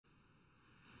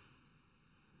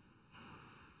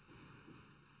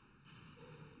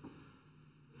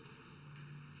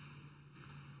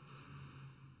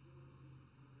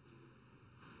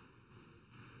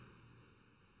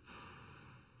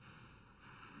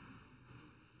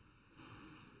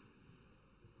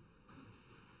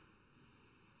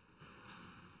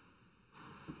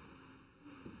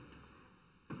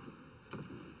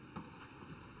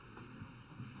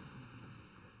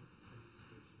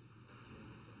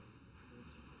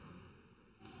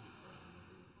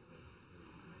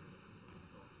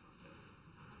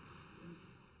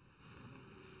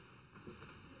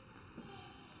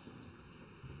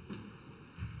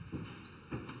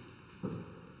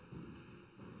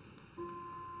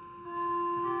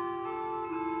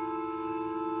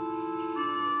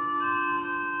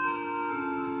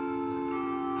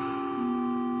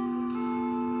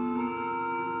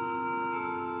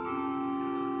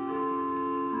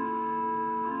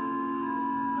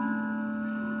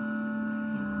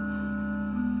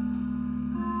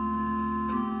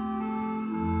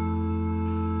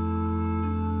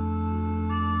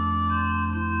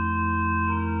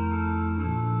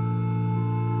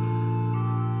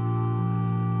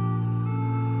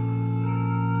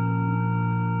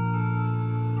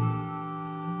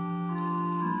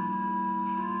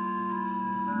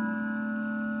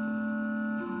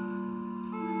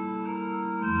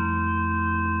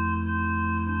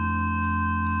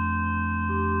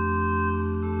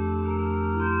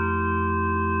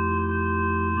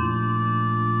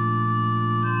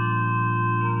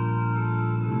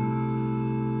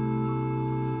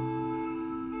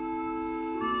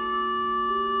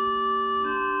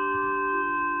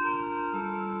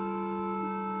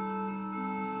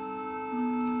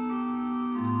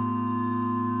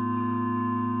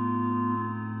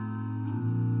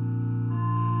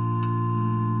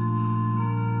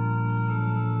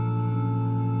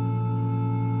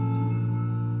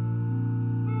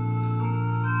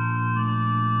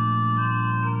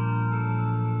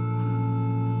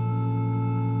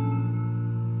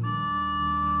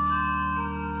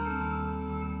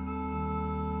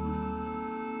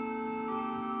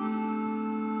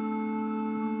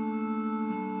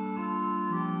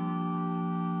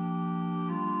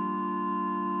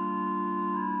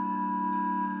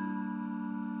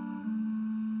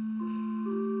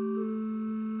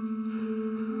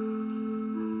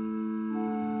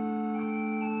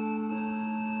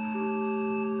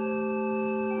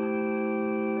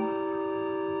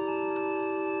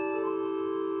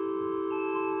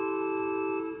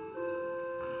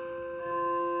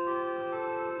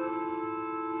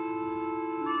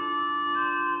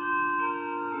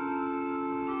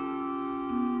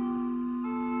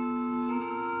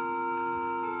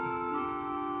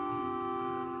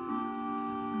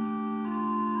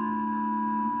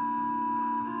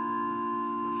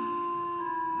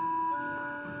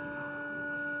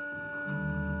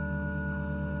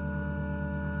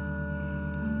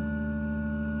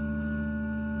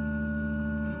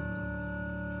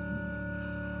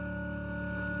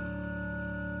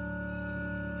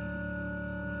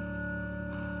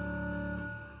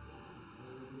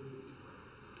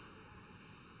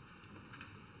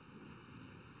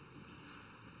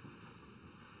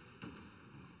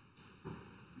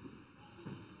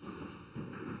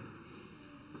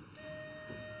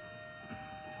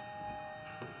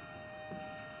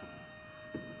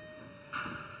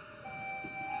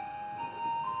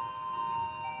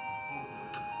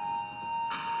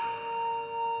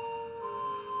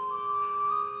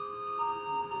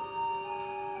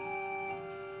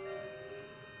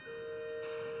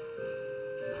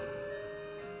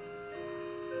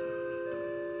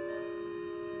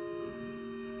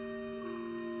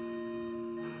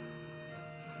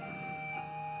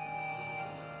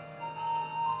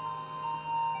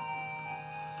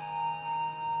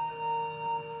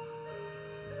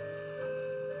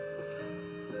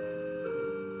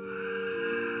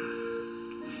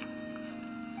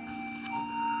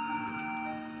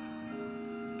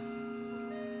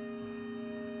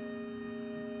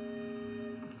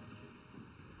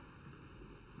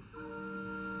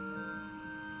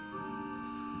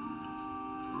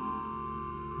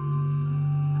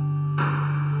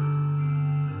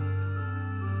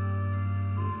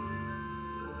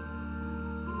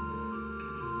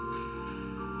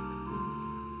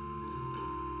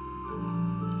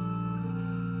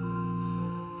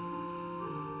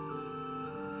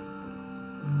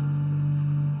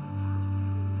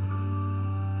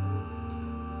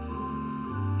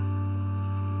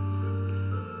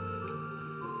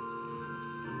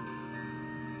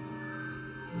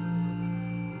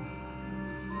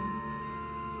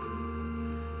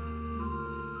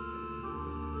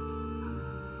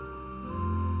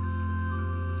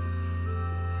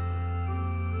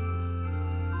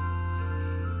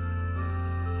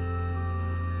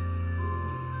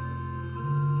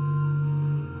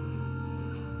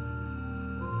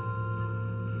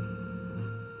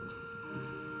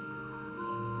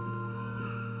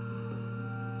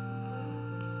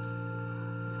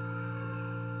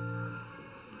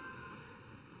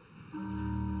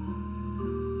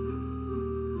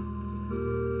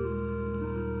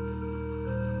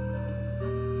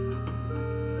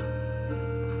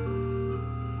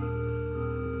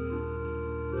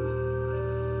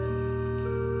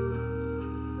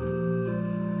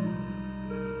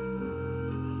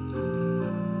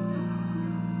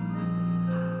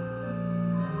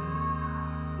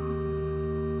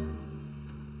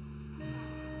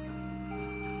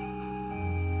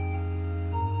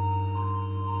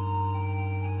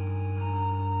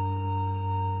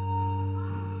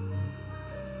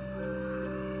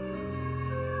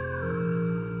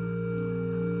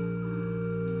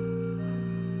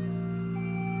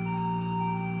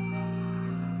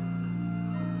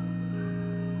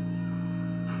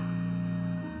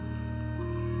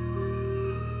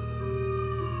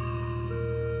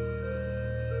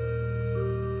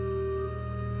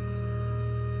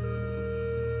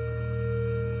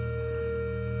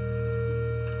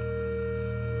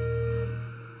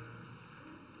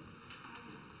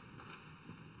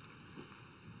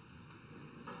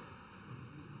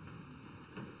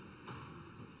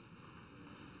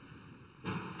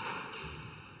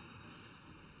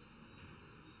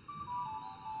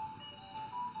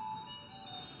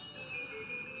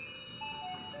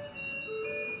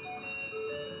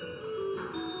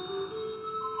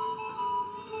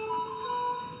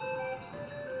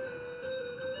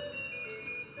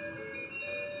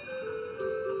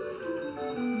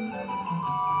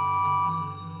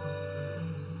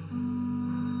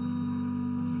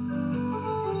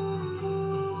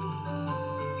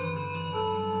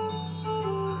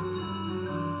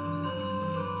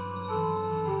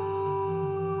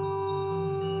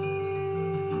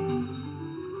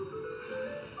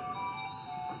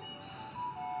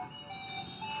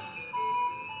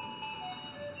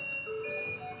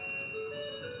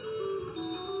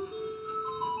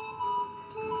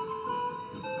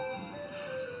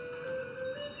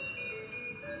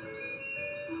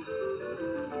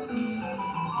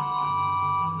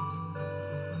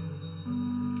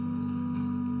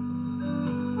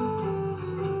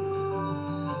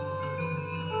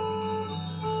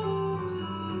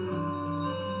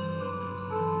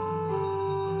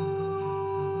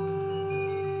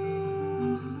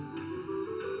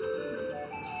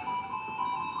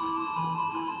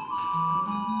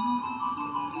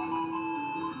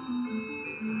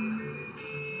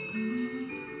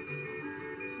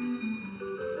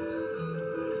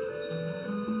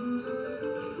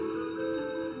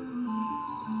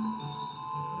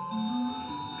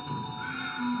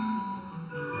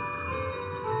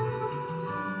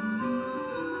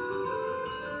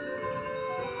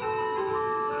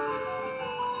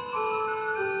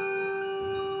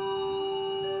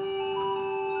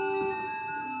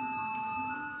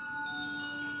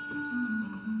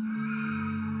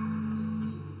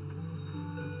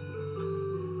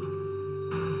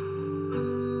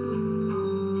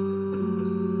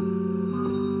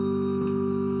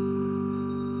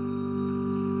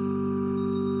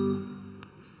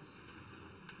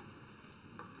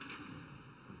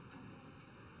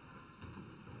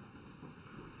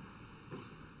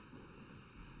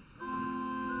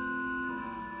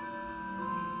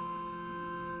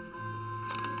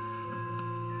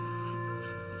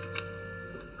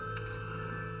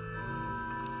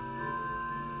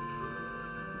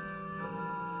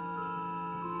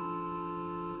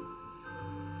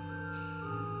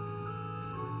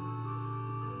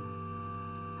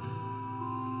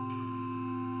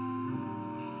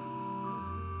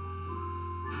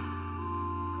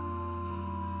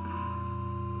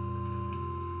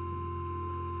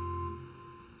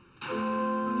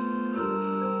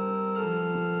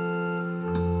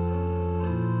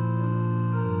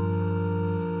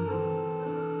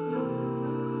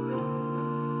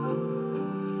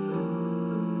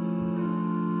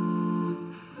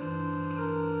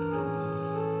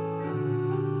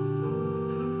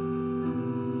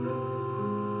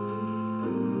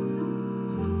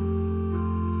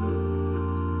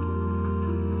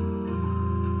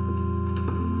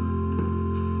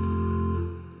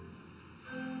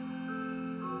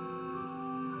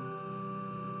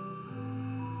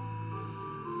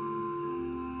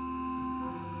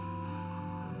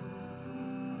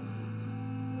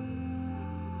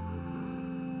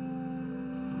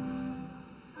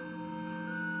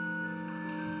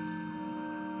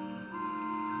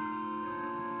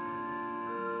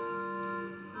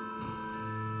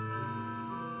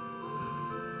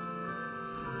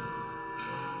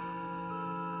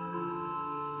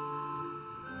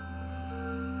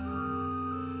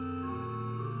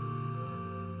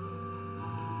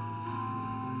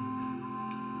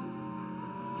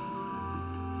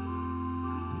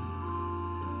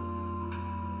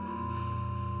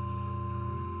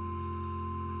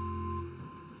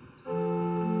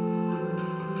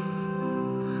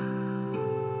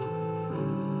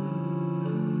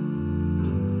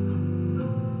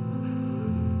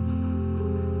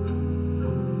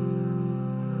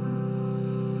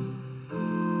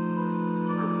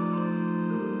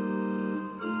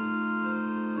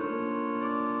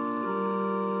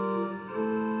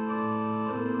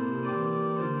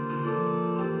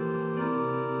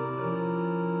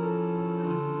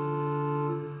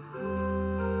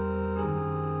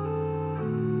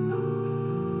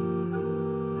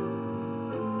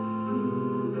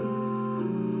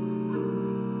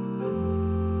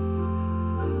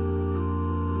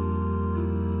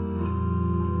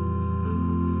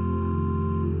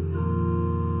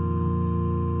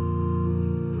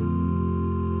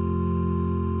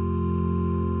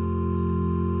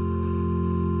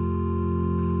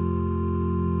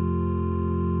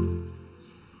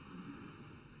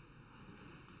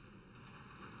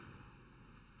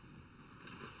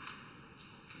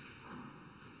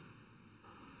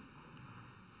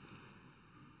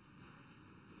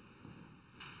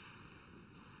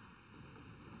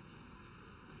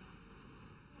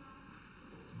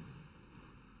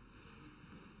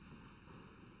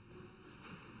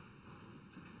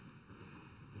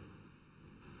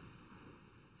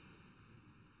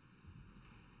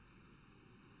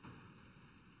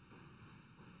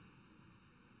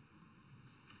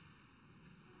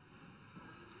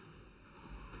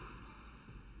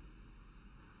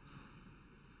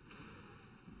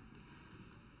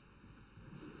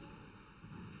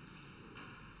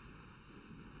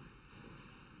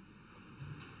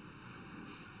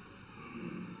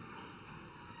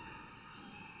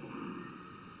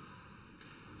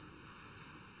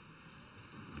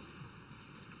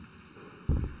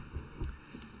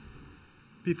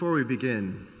Before we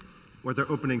begin with our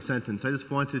opening sentence, I just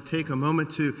want to take a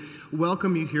moment to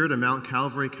welcome you here to Mount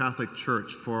Calvary Catholic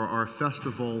Church for our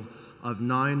festival of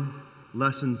 9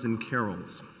 lessons and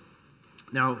carols.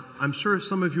 Now, I'm sure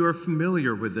some of you are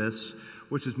familiar with this,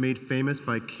 which is made famous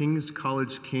by King's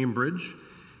College, Cambridge.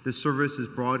 This service is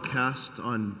broadcast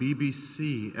on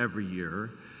BBC every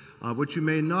year. What you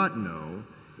may not know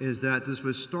is that this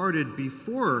was started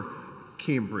before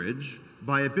Cambridge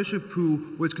by a bishop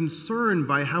who was concerned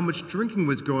by how much drinking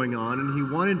was going on, and he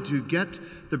wanted to get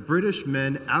the British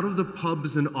men out of the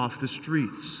pubs and off the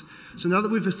streets. So now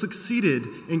that we've succeeded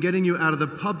in getting you out of the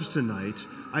pubs tonight,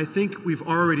 I think we've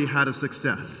already had a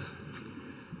success.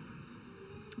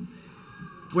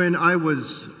 When I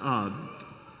was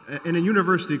in a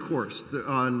university course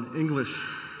on English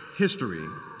history,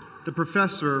 the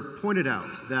professor pointed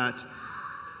out that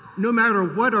no matter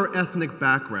what our ethnic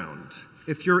background,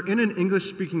 if you're in an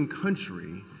English-speaking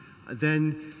country,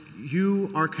 then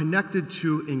you are connected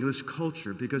to English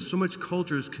culture because so much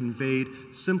culture is conveyed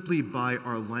simply by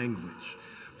our language.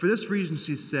 For this reason,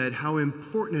 she said how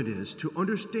important it is to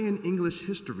understand English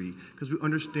history because we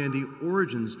understand the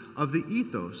origins of the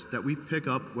ethos that we pick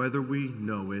up whether we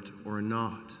know it or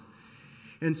not.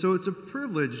 And so it's a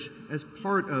privilege as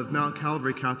part of Mount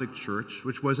Calvary Catholic Church,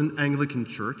 which was an Anglican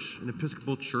church, an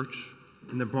Episcopal church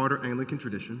in the broader Anglican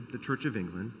tradition, the Church of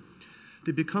England,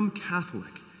 to become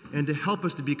Catholic and to help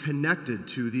us to be connected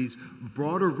to these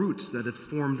broader roots that have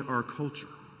formed our culture.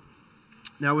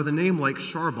 Now, with a name like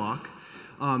Sharbach,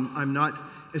 I'm not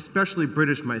especially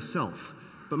British myself,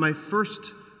 but my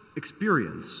first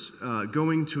experience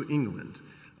going to England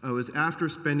was after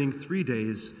spending 3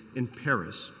 days in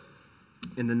Paris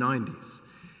in the 90s.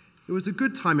 It was a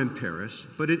good time in Paris,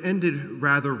 but it ended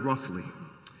rather roughly.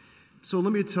 So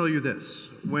let me tell you this.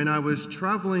 When I was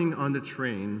traveling on the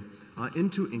train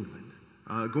into England,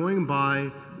 going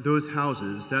by those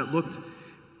houses that looked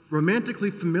romantically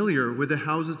familiar with the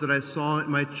houses that I saw in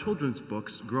my children's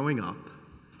books growing up,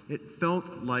 it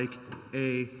felt like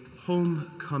a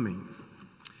homecoming.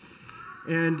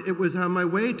 And it was on my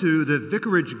way to the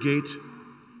Vicarage Gate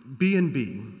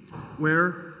B&B,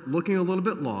 where, looking a little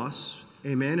bit lost,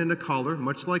 a man in a collar,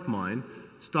 much like mine,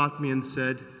 stopped me and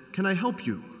said, "Can I help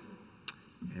you?"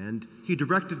 And he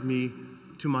directed me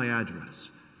to my address.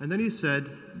 And then he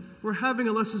said, "We're having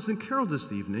a lessons and carol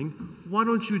this evening. Why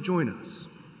don't you join us?"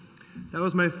 That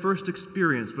was my first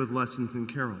experience with lessons and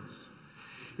carols.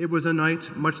 It was a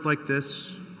night much like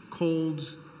this,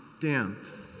 cold, damp.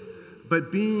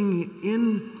 But being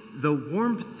in the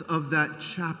warmth of that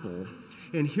chapel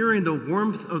and hearing the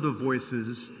warmth of the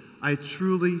voices, I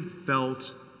truly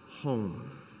felt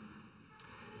home.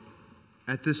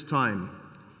 At this time,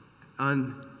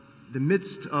 in the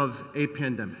midst of a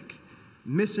pandemic,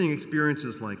 missing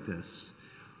experiences like this,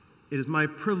 it is my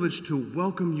privilege to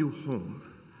welcome you home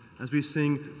as we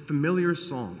sing familiar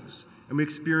songs and we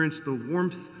experience the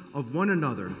warmth of one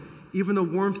another, even the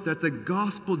warmth that the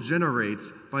gospel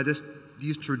generates by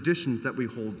these traditions that we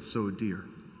hold so dear.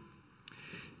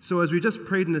 So as we just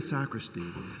prayed in the sacristy,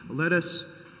 let us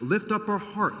lift up our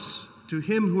hearts to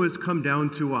him who has come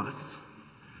down to us,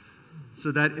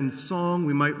 so that in song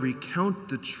we might recount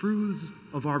the truths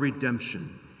of our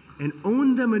redemption and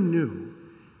own them anew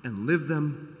and live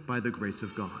them by the grace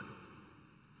of God.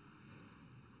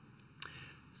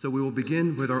 So we will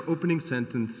begin with our opening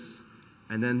sentence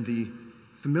and then the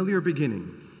familiar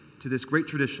beginning to this great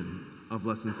tradition of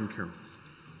lessons and carols.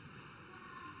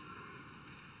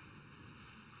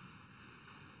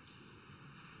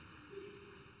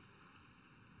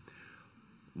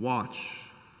 Watch,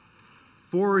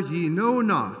 for ye know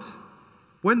not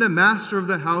when the master of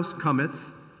the house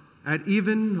cometh, at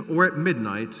even or at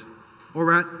midnight,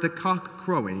 or at the cock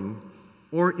crowing,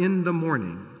 or in the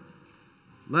morning,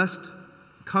 lest,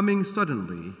 coming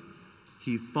suddenly,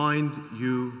 he find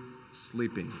you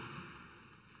sleeping.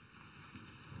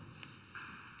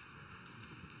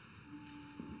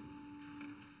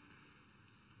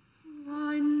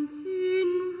 Once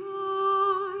in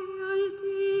royalty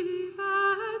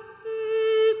that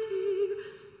city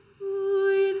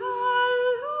stood a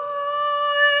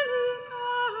lowly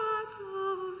cat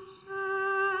of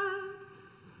shed,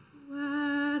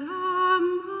 where a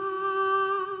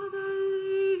mother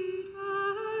laid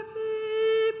her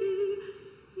baby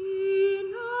in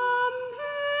a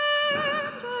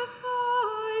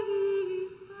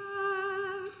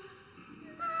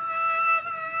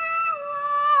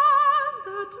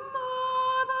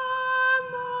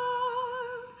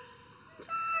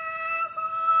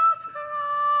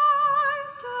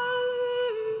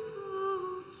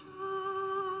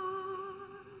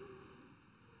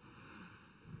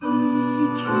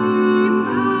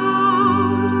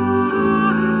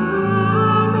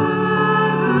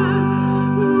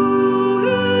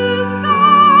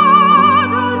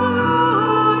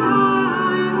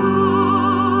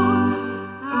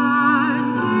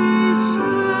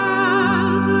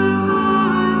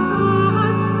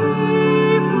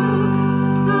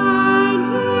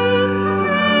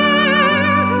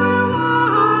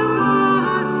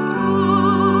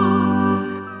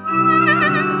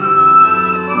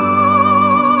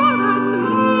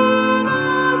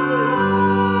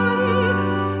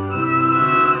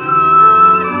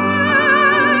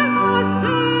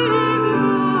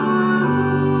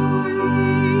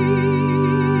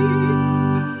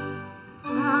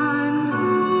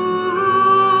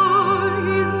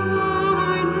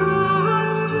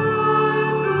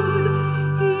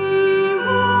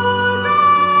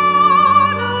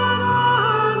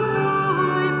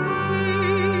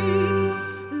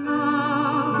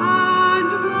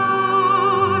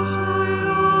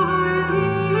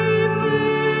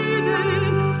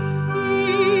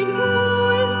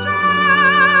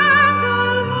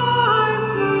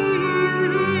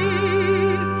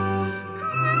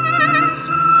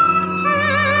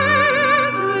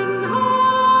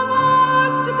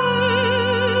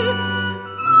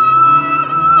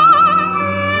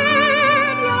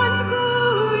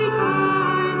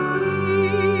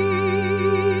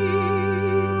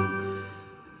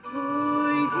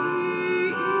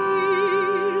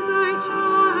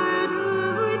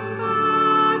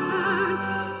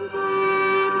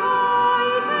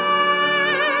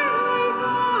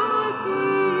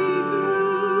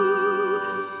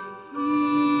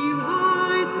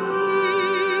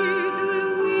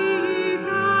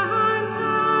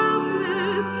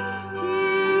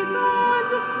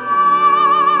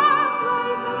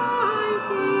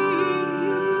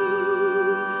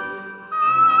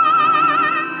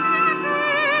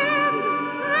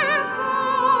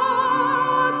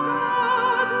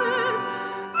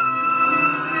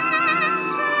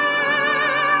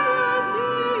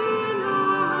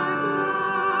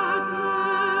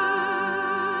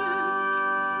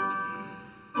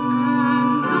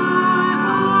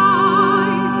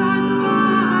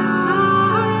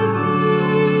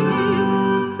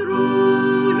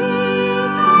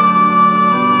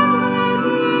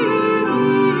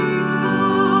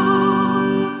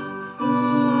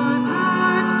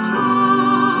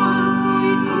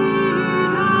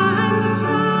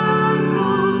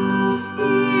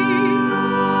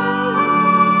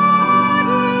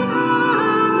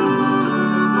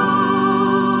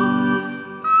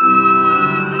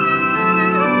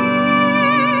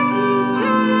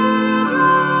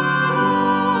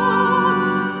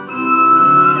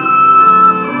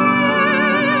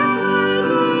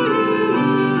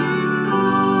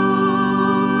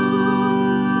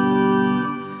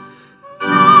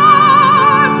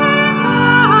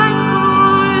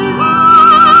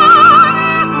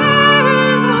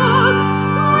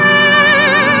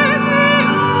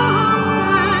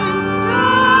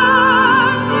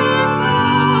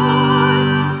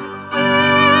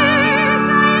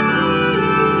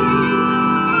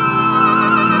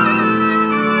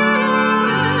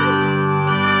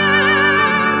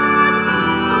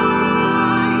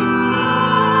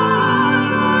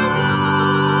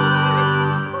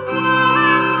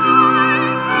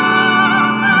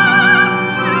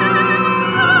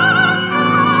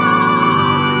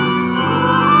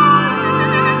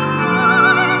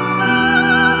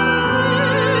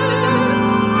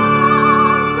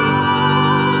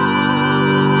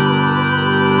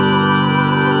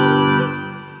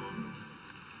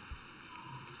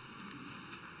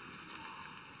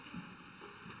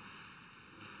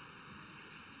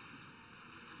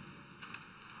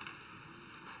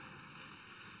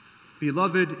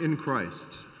Beloved in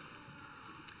Christ,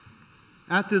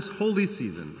 at this holy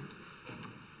season,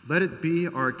 let it be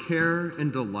our care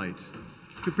and delight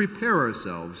to prepare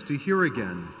ourselves to hear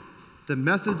again the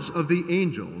message of the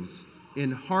angels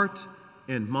in heart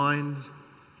and mind,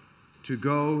 to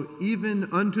go even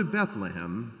unto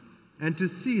Bethlehem and to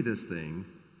see this thing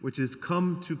which is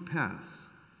come to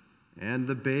pass, and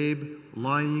the babe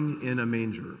lying in a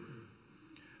manger.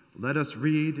 Let us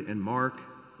read and mark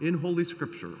in Holy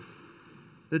Scripture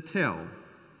the tale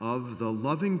of the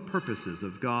loving purposes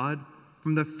of God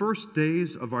from the first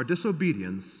days of our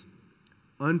disobedience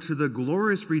unto the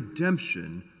glorious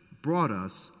redemption brought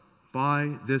us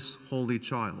by this holy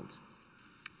child.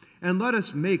 And let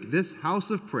us make this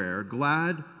house of prayer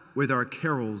glad with our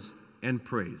carols and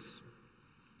praise.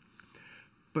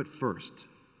 But first,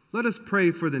 let us pray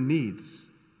for the needs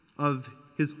of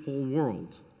his whole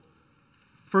world,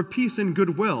 for peace and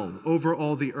goodwill over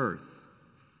all the earth,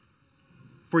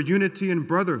 for unity and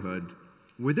brotherhood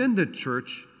within the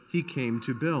church he came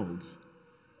to build.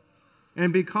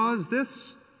 And because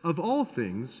this, of all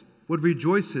things, would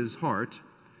rejoice his heart,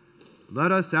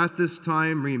 let us at this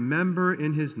time remember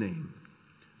in his name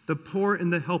the poor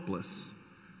and the helpless,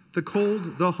 the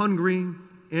cold, the hungry,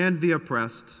 and the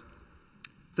oppressed,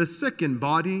 the sick in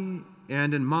body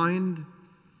and in mind,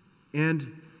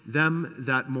 and them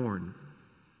that mourn,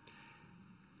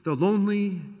 the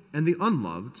lonely and the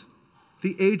unloved,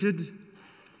 the aged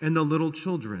and the little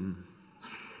children,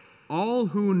 all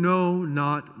who know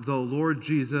not the Lord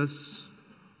Jesus,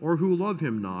 or who love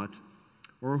him not,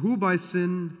 or who by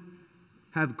sin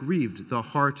have grieved the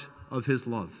heart of his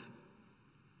love.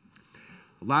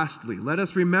 Lastly, let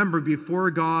us remember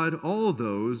before God all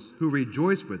those who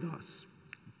rejoice with us,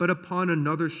 but upon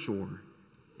another shore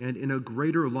and in a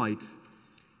greater light,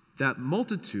 that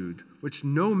multitude which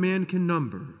no man can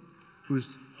number, whose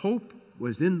hope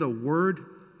was in the Word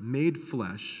made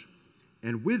flesh,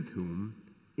 and with whom,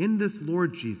 in this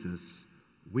Lord Jesus,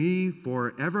 we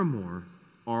forevermore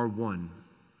are one.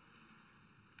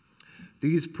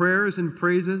 These prayers and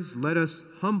praises let us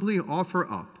humbly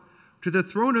offer up to the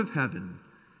throne of heaven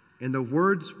in the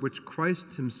words which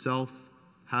Christ himself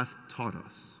hath taught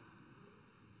us.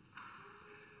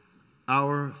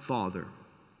 Our Father,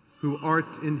 who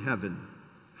art in heaven,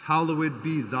 hallowed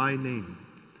be thy name.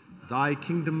 Thy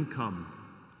kingdom come,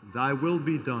 thy will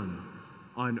be done,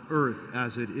 on earth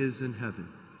as it is in heaven.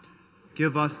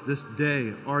 Give us this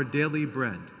day our daily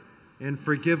bread, and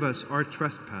forgive us our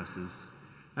trespasses,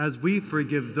 as we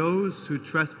forgive those who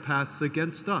trespass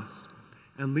against us.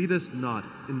 And lead us not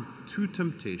into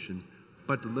temptation,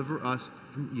 but deliver us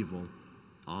from evil.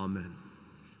 Amen.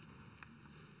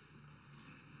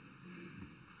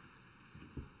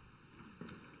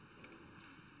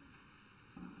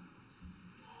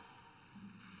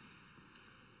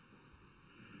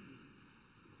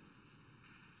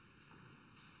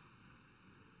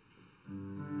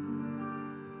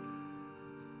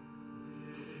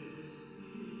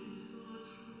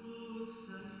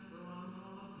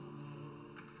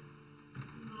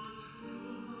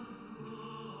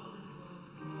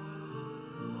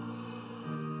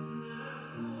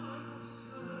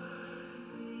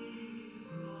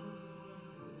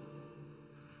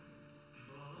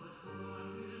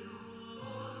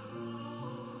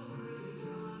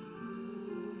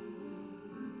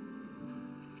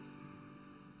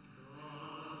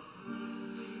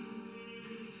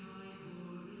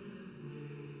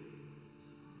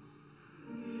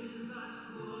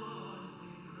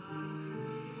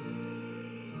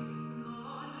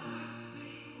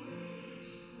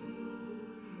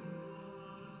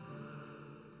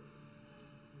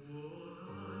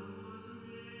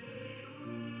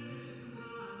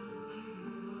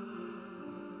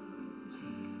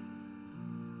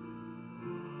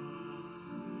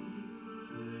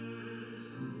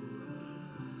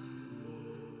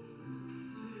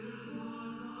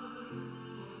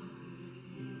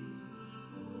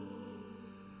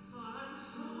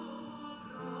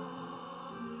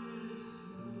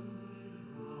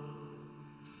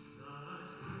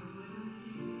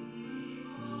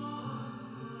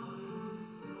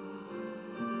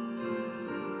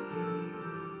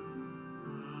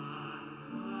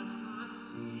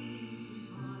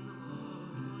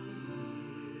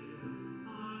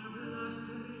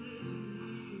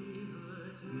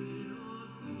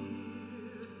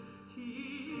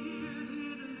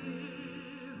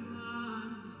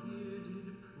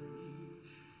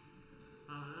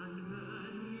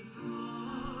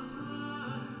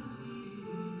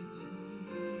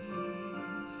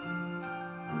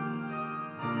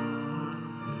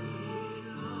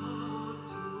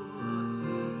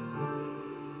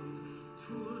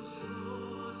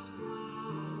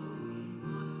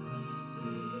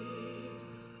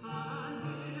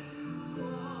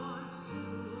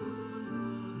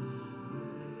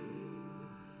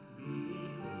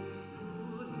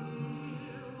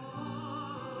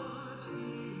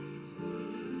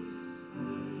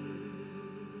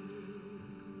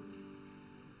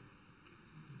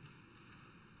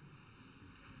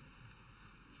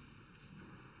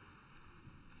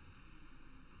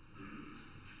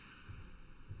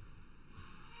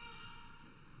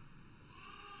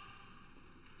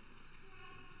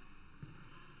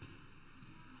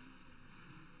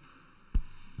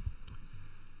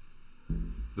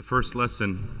 The first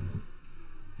lesson,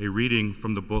 a reading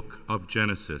from the book of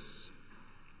Genesis.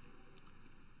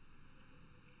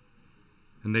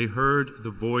 And they heard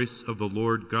the voice of the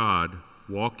Lord God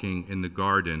walking in the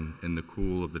garden in the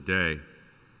cool of the day.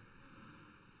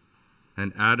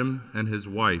 And Adam and his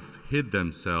wife hid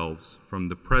themselves from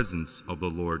the presence of the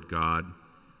Lord God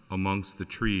amongst the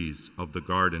trees of the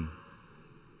garden.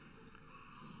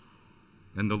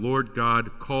 And the Lord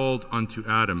God called unto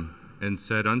Adam and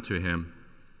said unto him,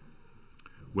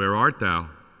 Where art thou?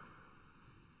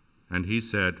 And he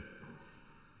said,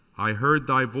 I heard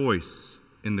thy voice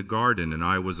in the garden, and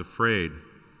I was afraid,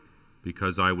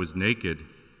 because I was naked,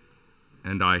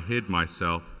 and I hid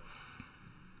myself.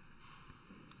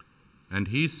 And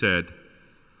he said,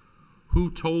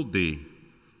 Who told thee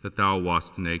that thou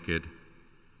wast naked?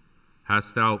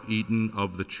 Hast thou eaten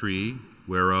of the tree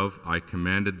whereof I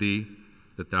commanded thee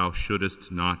that thou shouldest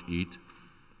not eat?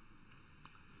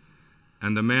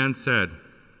 And the man said,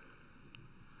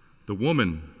 The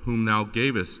woman whom thou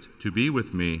gavest to be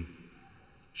with me,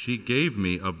 she gave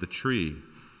me of the tree,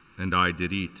 and I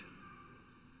did eat.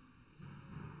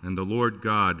 And the Lord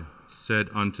God said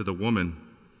unto the woman,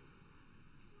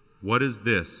 What is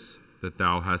this that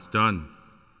thou hast done?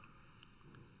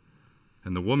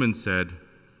 And the woman said,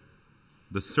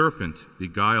 The serpent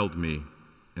beguiled me,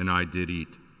 and I did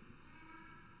eat.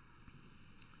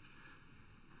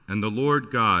 And the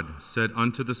Lord God said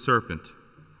unto the serpent,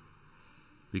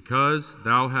 Because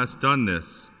thou hast done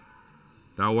this,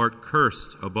 thou art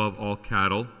cursed above all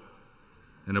cattle,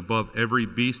 and above every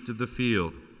beast of the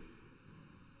field.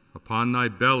 Upon thy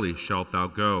belly shalt thou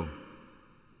go,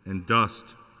 and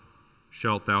dust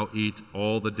shalt thou eat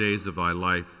all the days of thy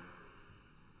life.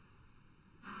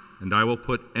 And I will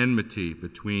put enmity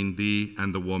between thee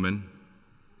and the woman,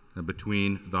 and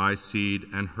between thy seed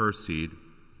and her seed.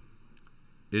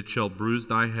 It shall bruise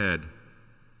thy head,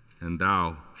 and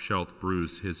thou shalt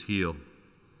bruise his heel.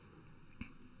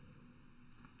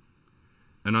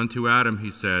 And unto Adam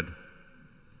he said,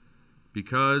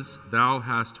 Because thou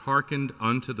hast hearkened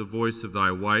unto the voice of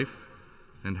thy wife,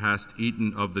 and hast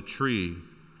eaten of the tree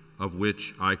of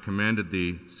which I commanded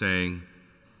thee, saying,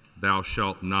 Thou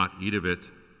shalt not eat of it.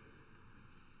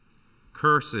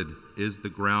 Cursed is the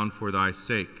ground for thy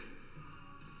sake.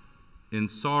 In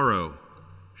sorrow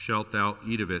shalt thou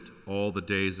eat of it all the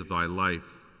days of thy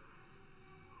life.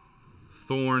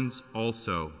 Thorns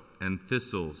also and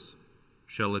thistles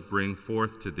shall it bring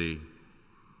forth to thee,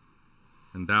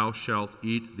 and thou shalt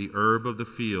eat the herb of the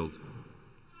field.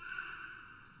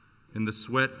 In the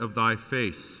sweat of thy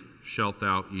face shalt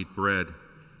thou eat bread,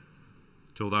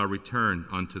 till thou return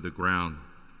unto the ground.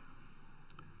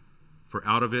 For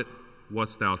out of it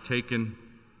wast thou taken,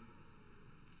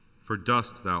 for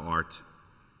dust thou art,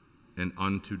 and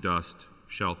unto dust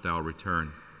shalt thou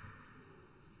return.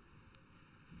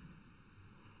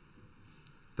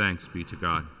 Thanks be to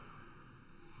God.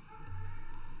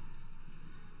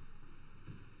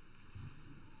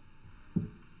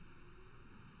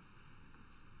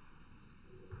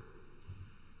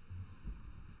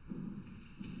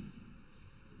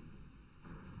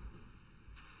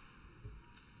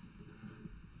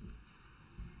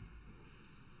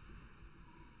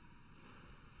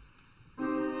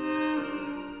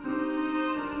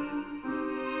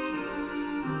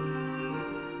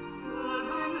 What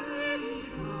a merry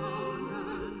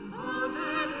mountain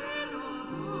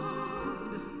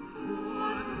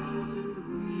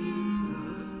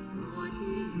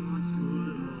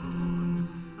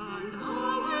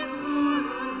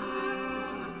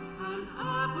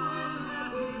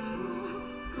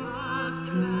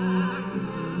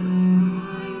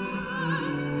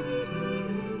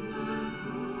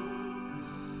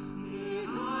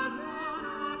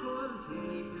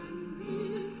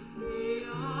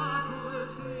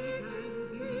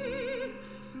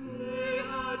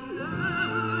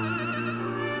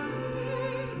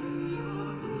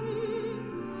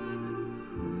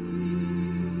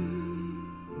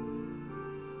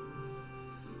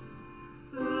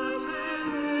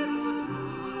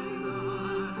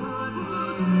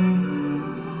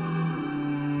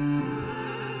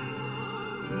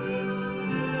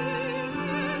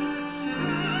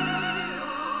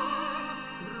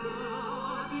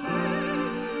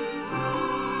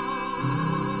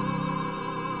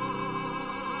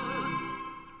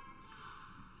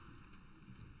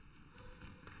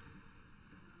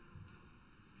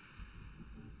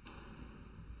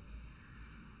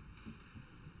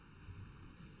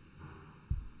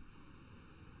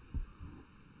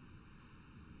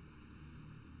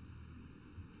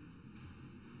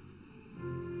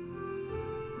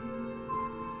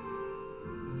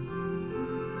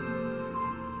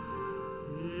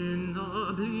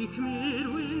bleak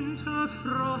midwinter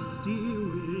frosty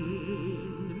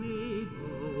wind made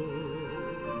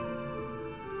moan,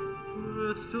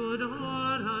 earth stood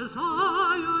hard as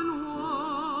iron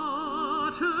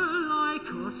water like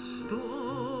a stone.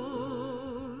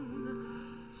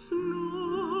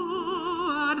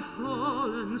 Snow had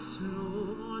fallen,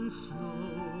 snow on snow,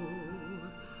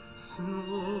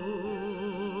 snow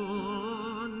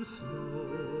on snow.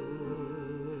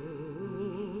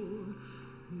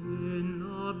 In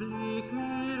a bleak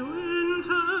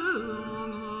midwinter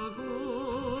long ago,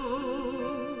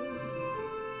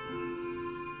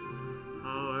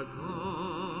 our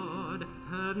God,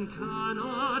 heaven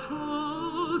cannot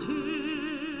hold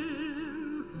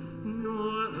him,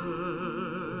 nor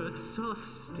earth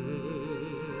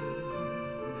sustain.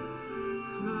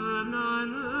 Heaven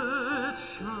and earth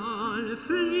shall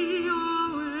flee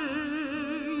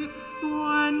away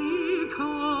when he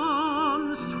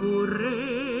comes to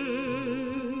reign.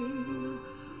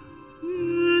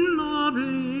 In the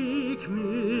bleak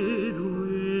midwinter,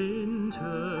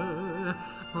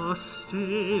 a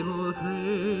stable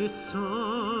place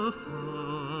sufficed.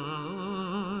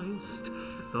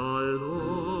 The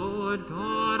Lord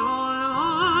God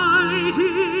Almighty,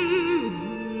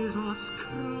 Jesus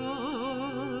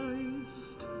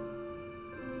Christ.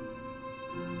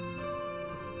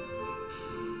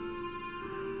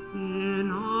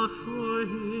 Enough for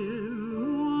him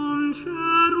whom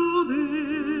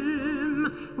cherubim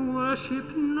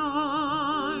worship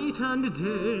night and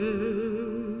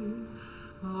day,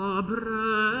 a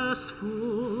breast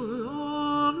full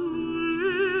of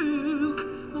milk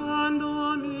and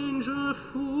a manger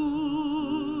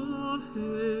full of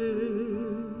hay.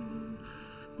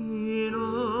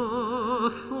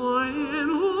 Enough for him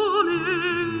whom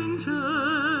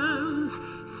angels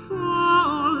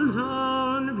fall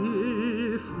down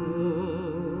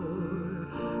before,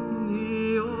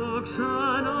 the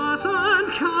oxen, ass, and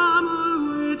camel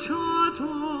which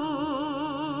adore.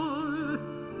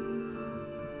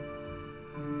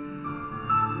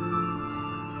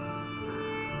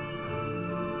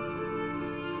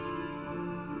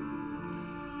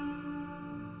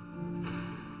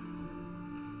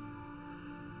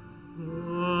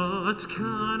 What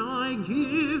can I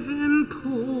give him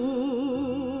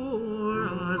poor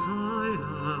as I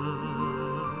am?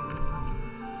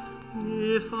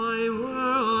 If I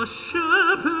were a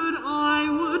shepherd, I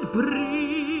would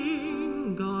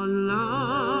bring a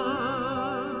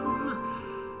lamb.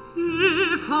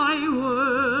 If I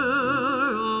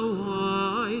were a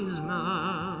wise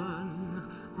man,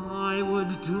 I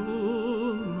would do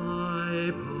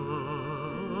my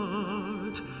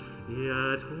part.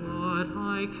 Yet what I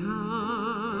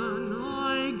can,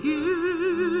 I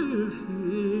give him.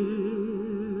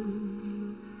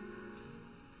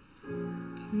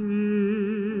 Give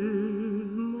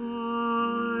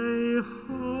my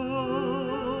heart.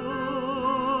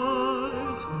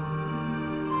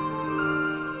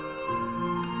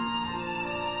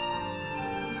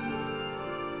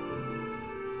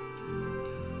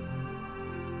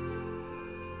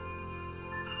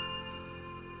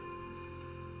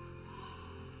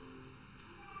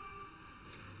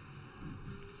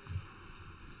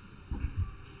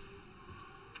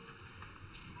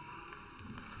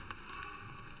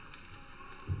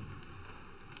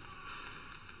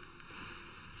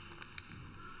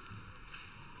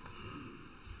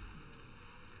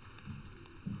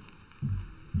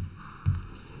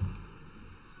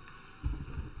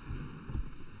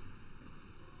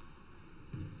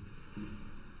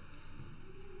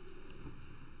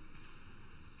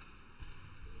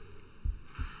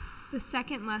 The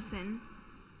second lesson,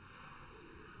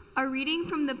 a reading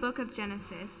from the book of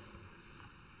Genesis.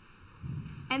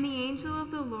 And the angel of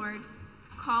the Lord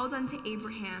called unto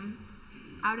Abraham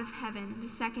out of heaven the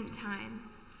second time,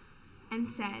 and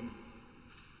said,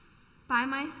 By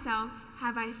myself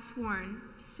have I sworn,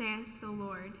 saith the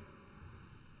Lord,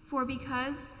 for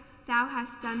because thou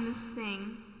hast done this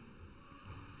thing,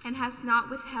 and hast not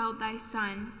withheld thy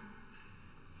son,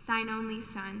 thine only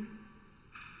son,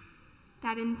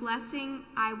 that in blessing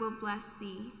I will bless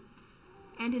thee,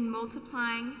 and in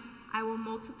multiplying I will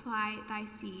multiply thy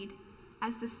seed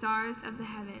as the stars of the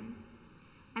heaven,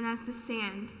 and as the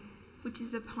sand which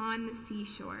is upon the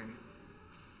seashore.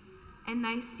 And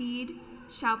thy seed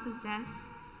shall possess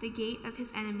the gate of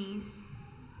his enemies,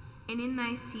 and in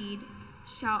thy seed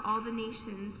shall all the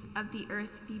nations of the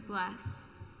earth be blessed,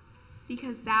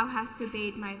 because thou hast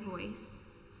obeyed my voice.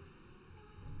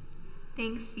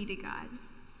 Thanks be to God.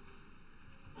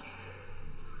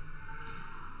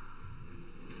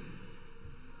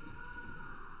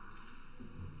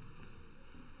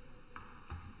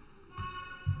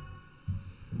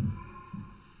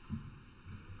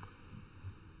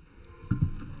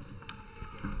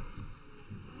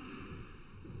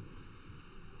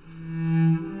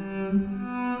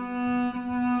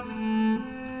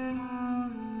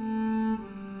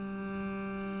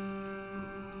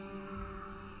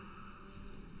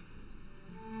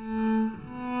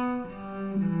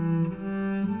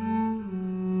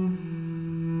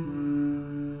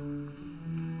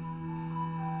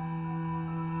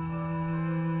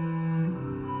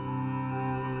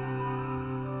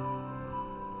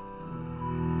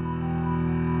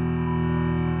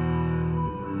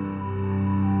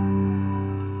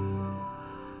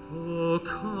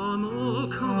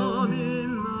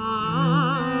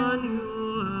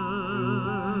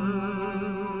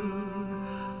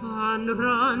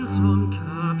 ransom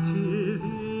captive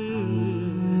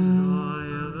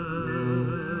Israel,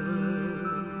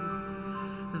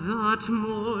 that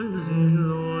mourns in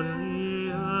lonely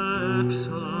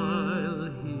exile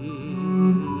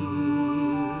here,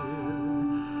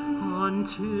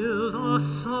 until the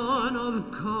Son of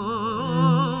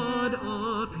God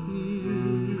appear.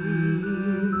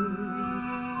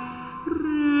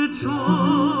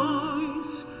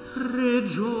 Rejoice,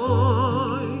 rejoice,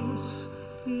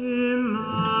 Emmanuel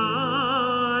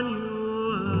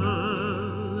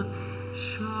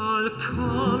shall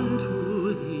come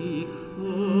to thee, O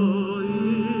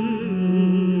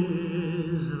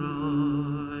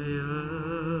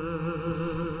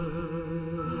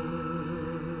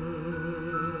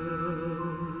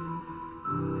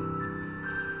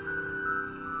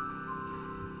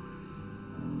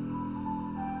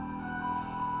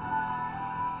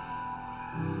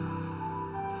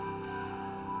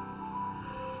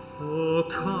O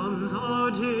come, thou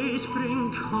day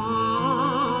spring,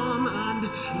 come and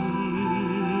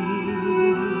cheer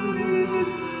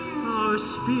our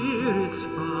spirits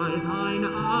by thine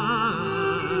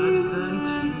advent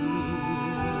here.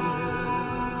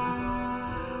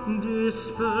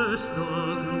 Disperse the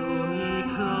gloomy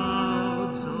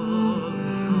clouds of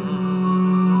night,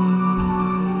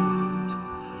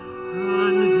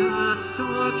 and death's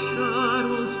dark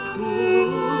shadows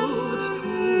put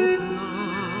to flight.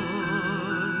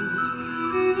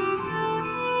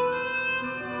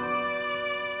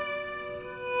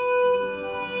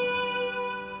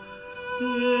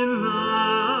 Emmanuel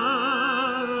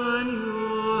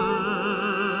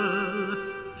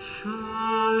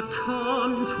shall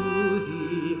come to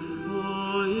thee,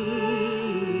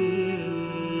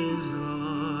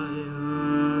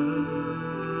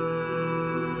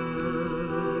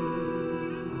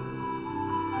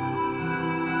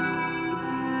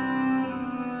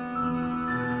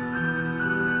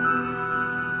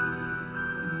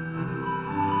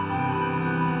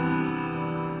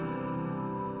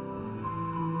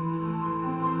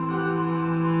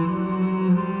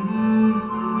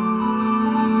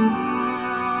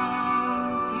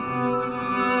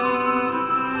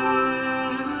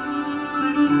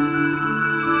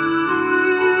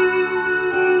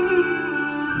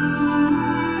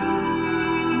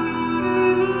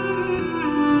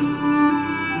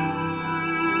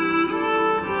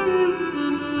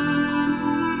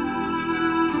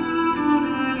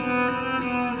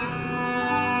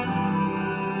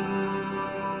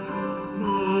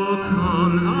 O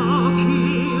come, thou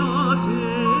King of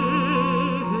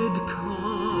David,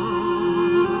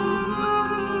 come,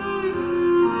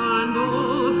 and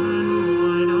open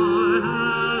wide our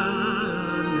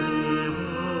heavenly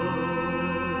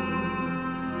home.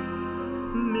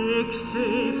 Make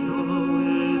safe the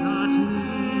way that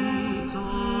leads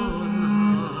on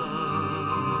high,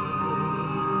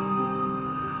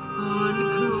 and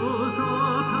close the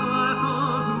path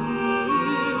of misery.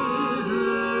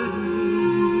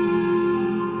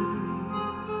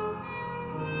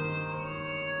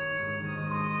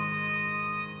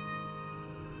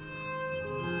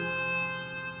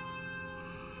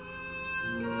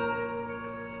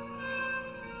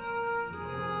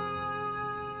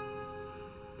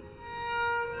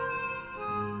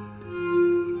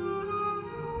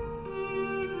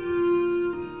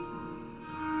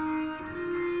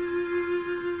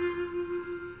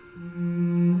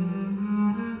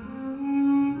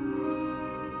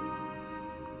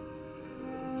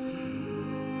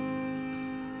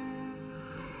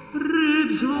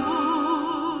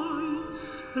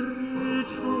 Rejoice,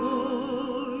 rejoice,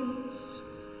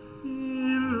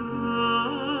 Emmanuel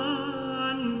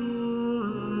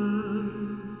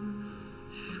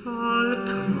shall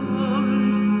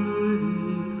come to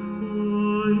thee, O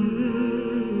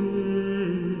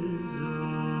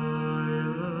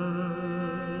Israel.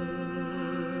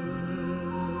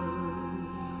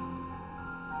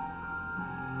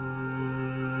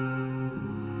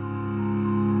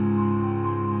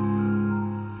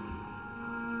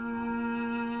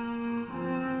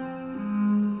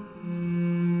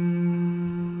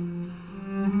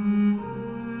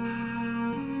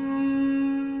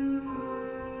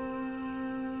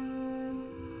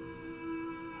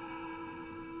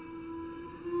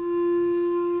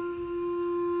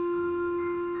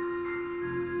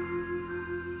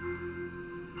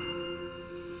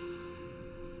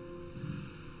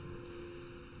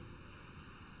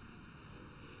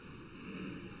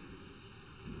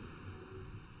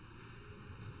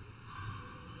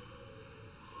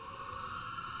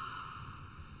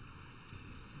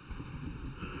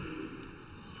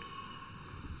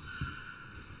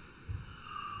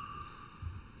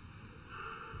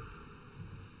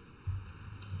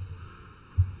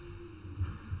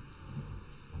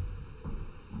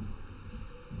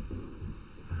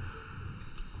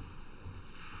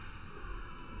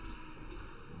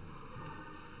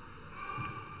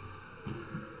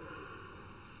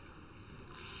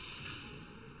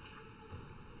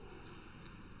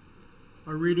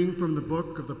 A reading from the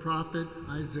book of the prophet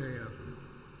Isaiah.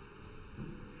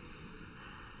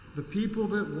 The people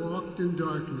that walked in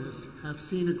darkness have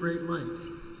seen a great light.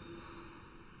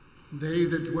 They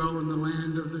that dwell in the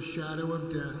land of the shadow of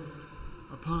death,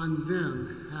 upon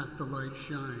them hath the light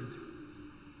shined.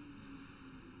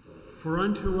 For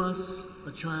unto us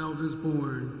a child is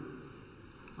born,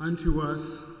 unto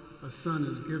us a son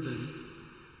is given,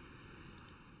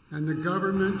 and the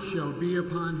government shall be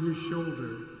upon his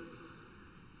shoulder,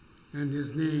 and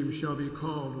his name shall be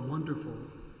called Wonderful,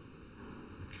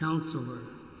 Counselor,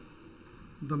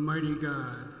 the Mighty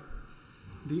God,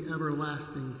 the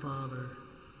Everlasting Father,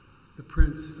 the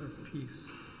Prince of Peace.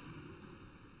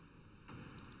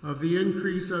 Of the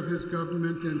increase of his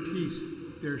government and peace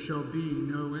there shall be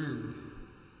no end,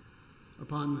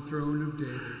 upon the throne of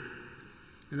David,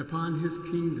 and upon his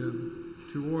kingdom,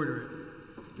 to order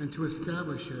it and to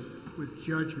establish it with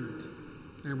judgment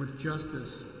and with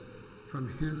justice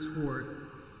from henceforth,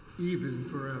 even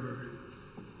forever.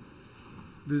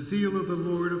 The zeal of the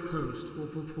Lord of hosts will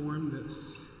perform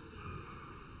this.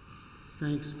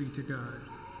 Thanks be to God.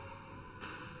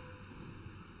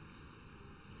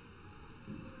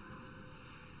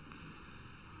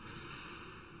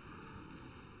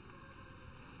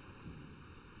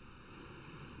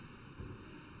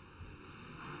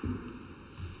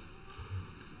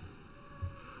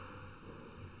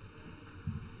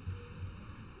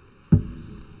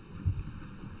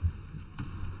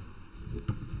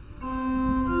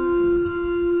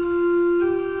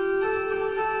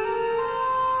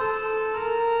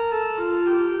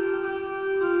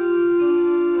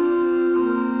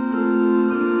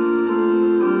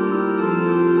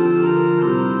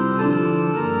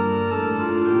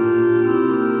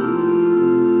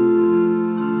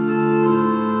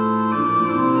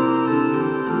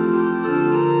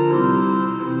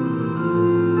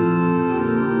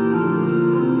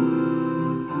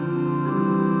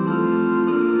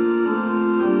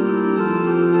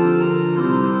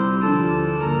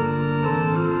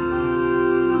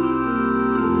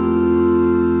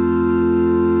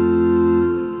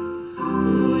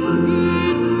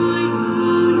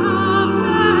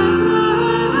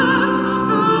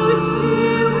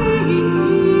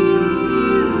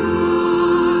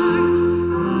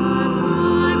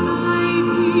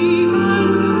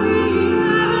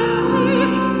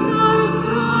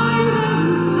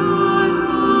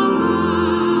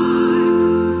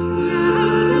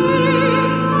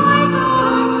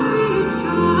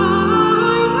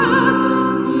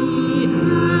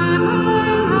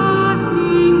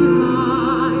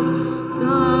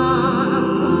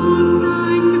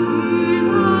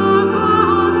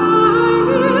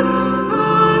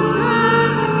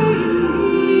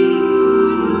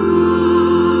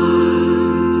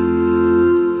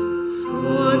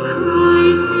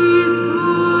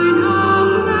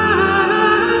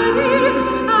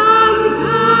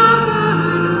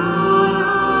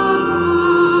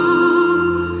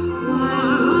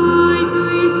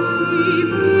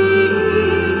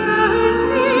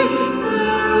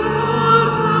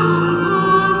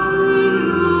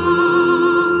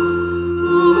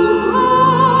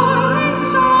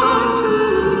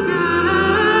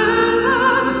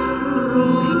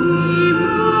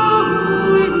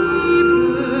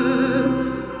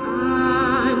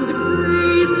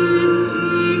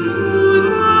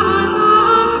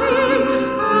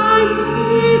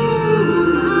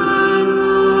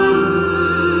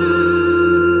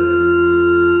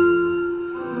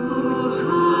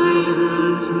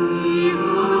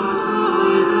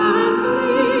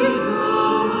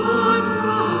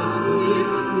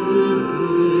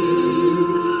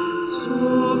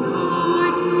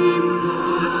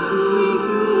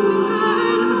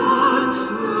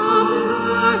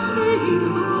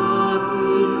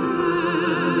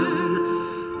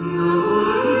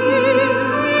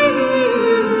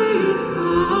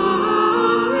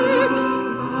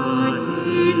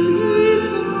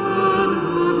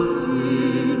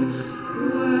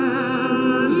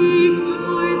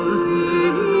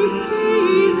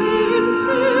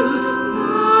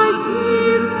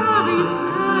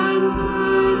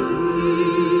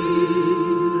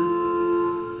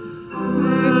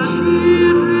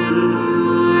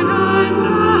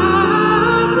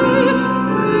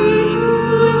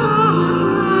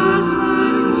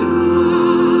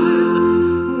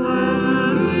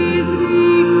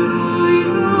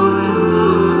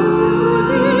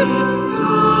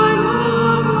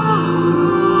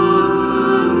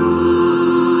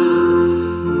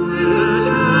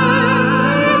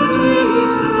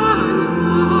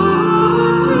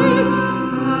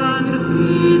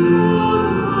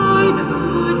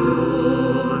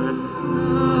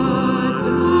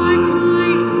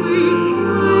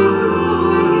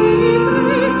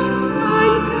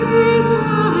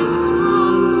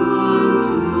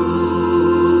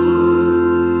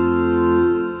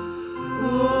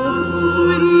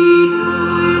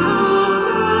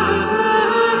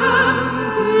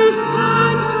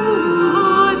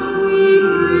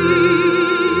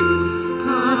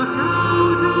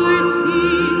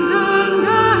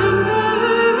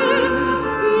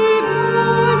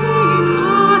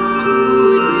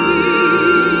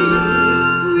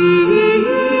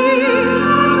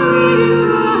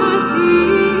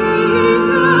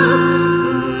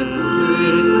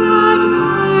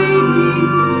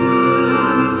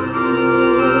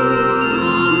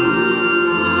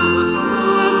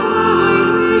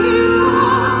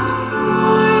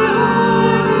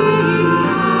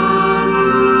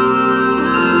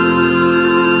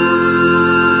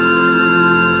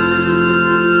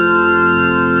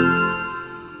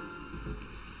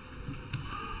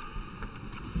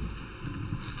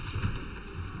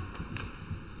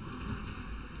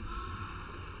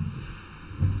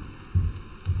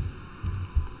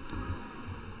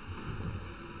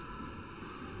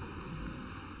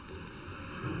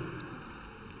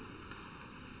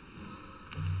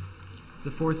 The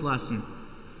fourth lesson,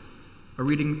 a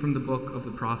reading from the book of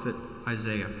the prophet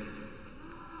Isaiah.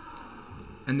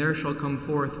 And there shall come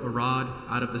forth a rod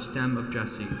out of the stem of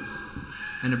Jesse,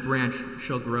 and a branch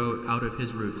shall grow out of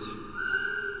his roots.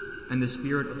 And the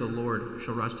Spirit of the Lord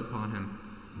shall rest upon him,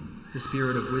 the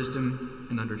Spirit of wisdom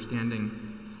and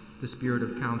understanding, the Spirit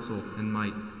of counsel and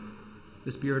might,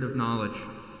 the Spirit of knowledge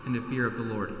and the fear of the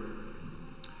Lord.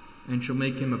 And shall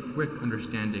make him of quick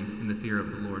understanding in the fear of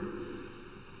the Lord.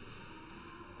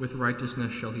 With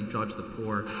righteousness shall he judge the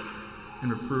poor,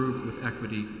 and reprove with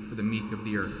equity for the meek of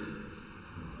the earth.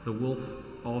 The wolf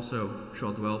also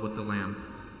shall dwell with the lamb,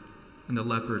 and the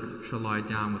leopard shall lie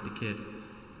down with the kid,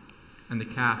 and the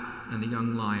calf and the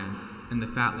young lion and the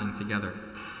fatling together,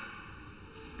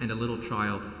 and a little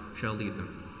child shall lead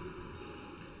them.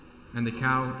 And the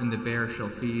cow and the bear shall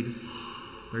feed,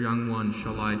 their young ones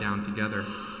shall lie down together,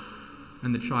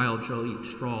 and the child shall eat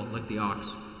straw like the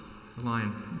ox, the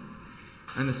lion.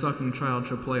 And the sucking child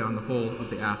shall play on the hole of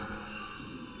the asp,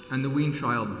 and the weaned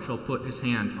child shall put his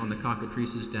hand on the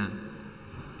cockatrice's den.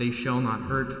 They shall not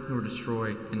hurt nor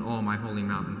destroy in all my holy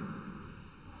mountain.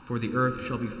 For the earth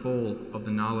shall be full of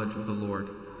the knowledge of the Lord,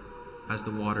 as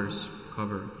the waters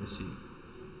cover the sea.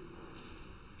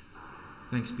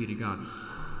 Thanks be to God.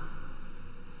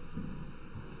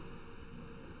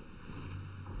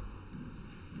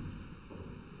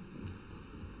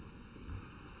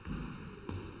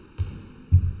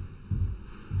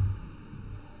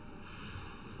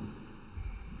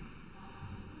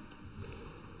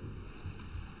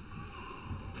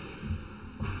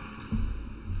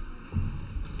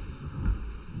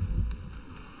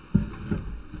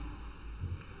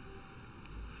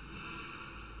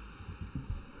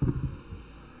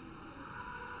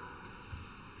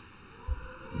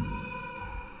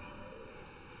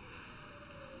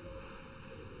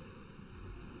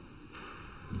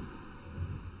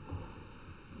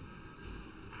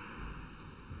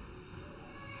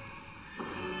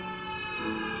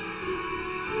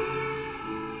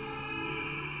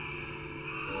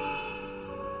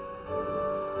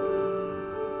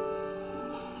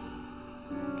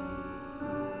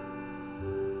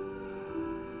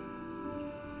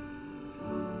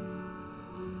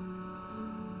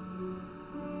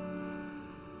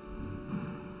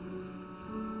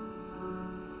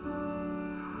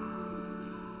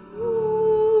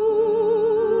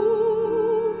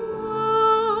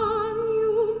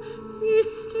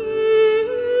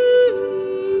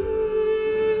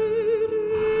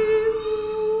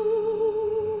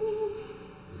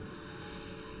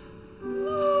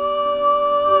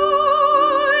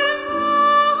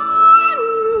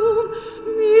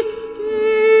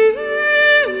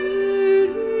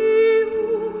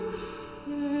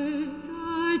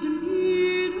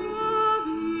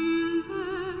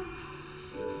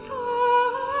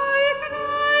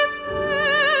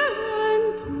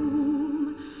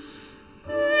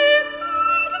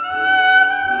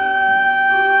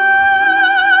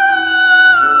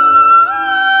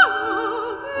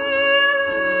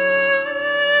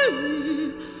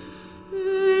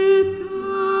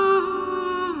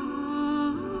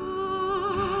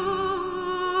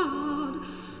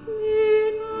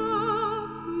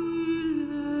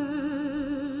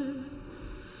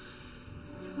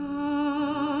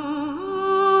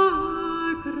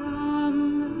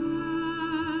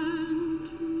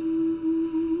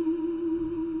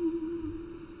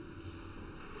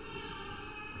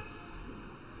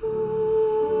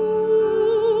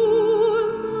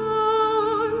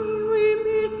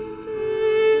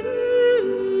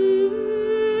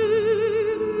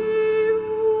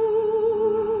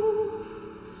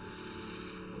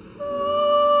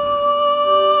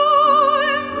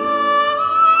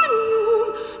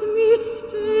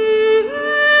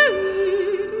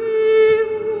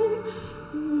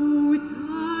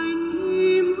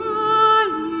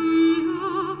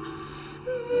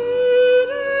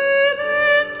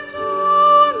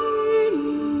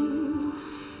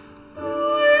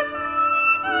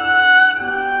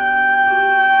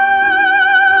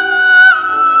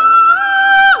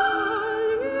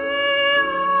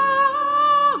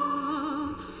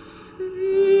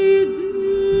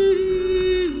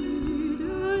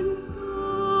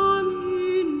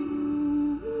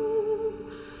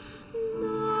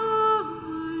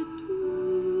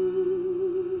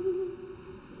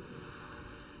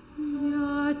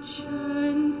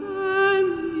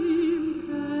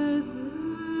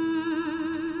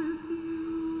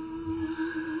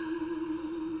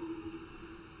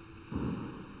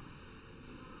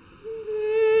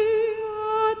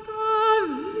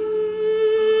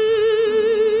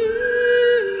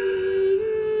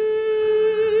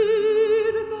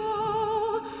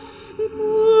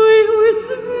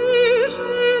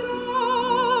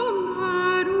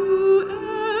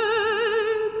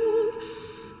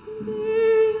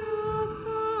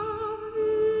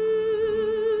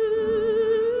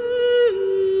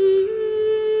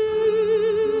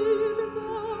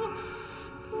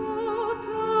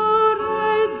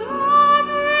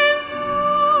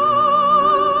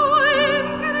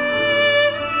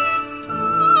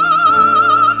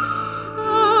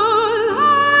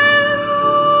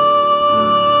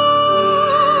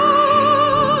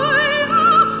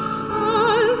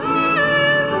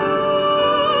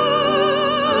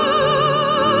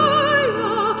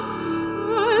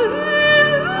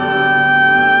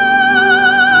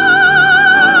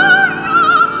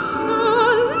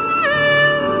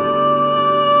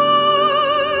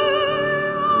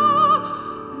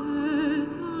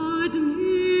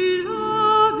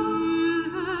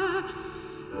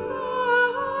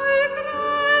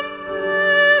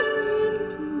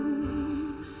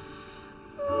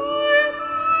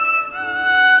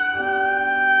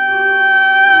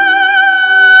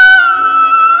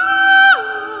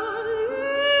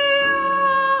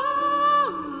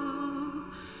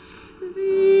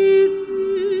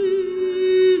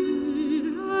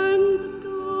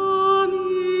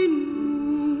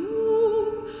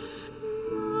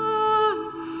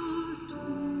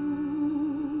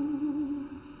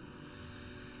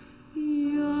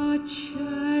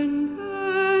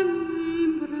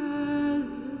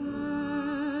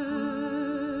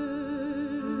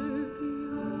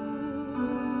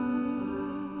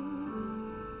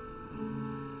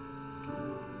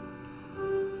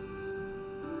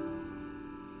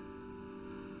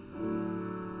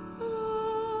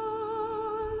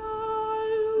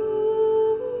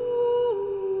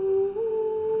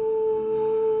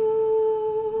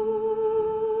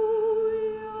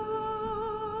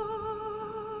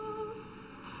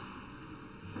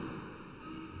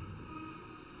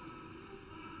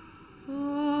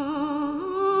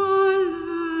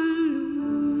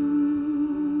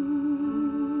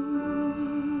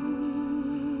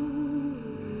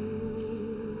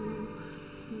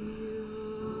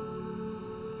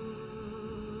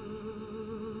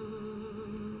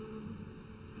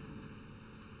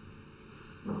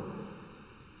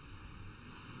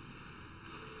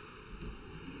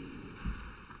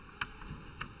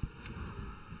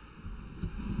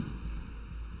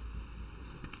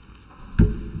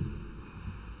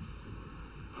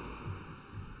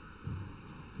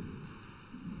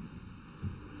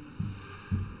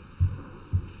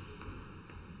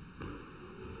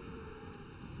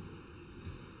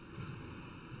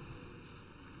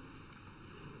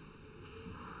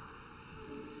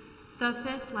 The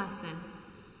fifth lesson,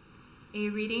 a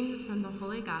reading from the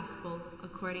Holy Gospel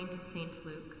according to St.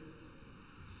 Luke.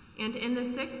 And in the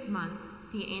 6th month,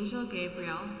 the angel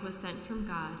Gabriel was sent from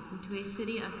God into a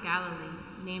city of Galilee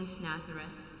named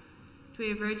Nazareth, to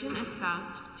a virgin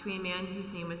espoused to a man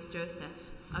whose name was Joseph,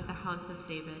 of the house of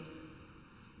David.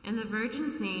 And the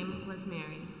virgin's name was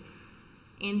Mary.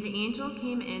 And the angel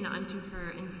came in unto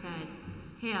her and said,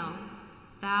 Hail,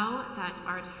 thou that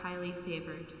art highly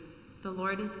favored, the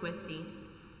Lord is with thee.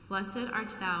 Blessed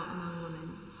art thou among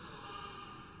women.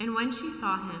 And when she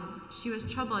saw him, she was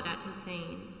troubled at his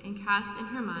saying, and cast in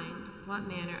her mind what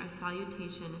manner of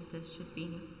salutation this should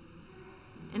be.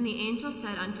 And the angel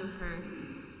said unto her,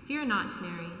 Fear not,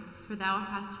 Mary, for thou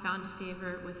hast found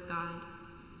favor with God.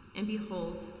 And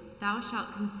behold, thou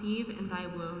shalt conceive in thy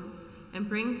womb, and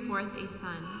bring forth a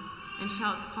son, and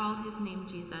shalt call his name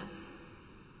Jesus.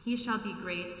 He shall be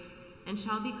great, and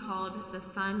shall be called the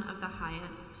Son of the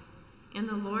Highest. And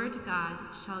the Lord God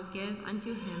shall give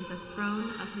unto him the throne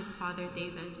of his father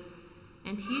David,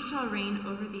 and he shall reign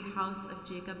over the house of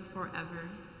Jacob forever,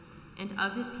 and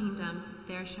of his kingdom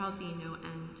there shall be no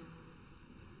end.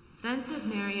 Then said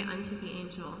Mary unto the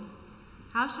angel,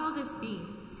 How shall this be,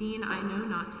 seeing I know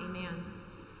not a man?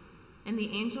 And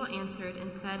the angel answered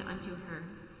and said unto her,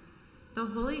 The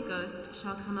Holy Ghost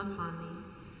shall come upon thee,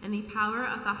 and the power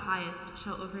of the Highest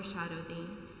shall overshadow thee.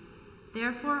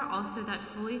 Therefore also that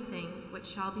holy thing which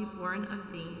shall be born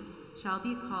of thee shall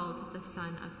be called the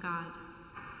Son of God.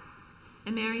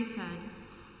 And Mary said,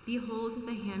 Behold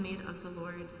the handmaid of the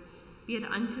Lord, be it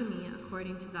unto me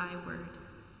according to thy word.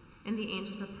 And the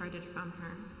angel departed from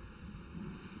her.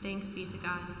 Thanks be to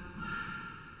God.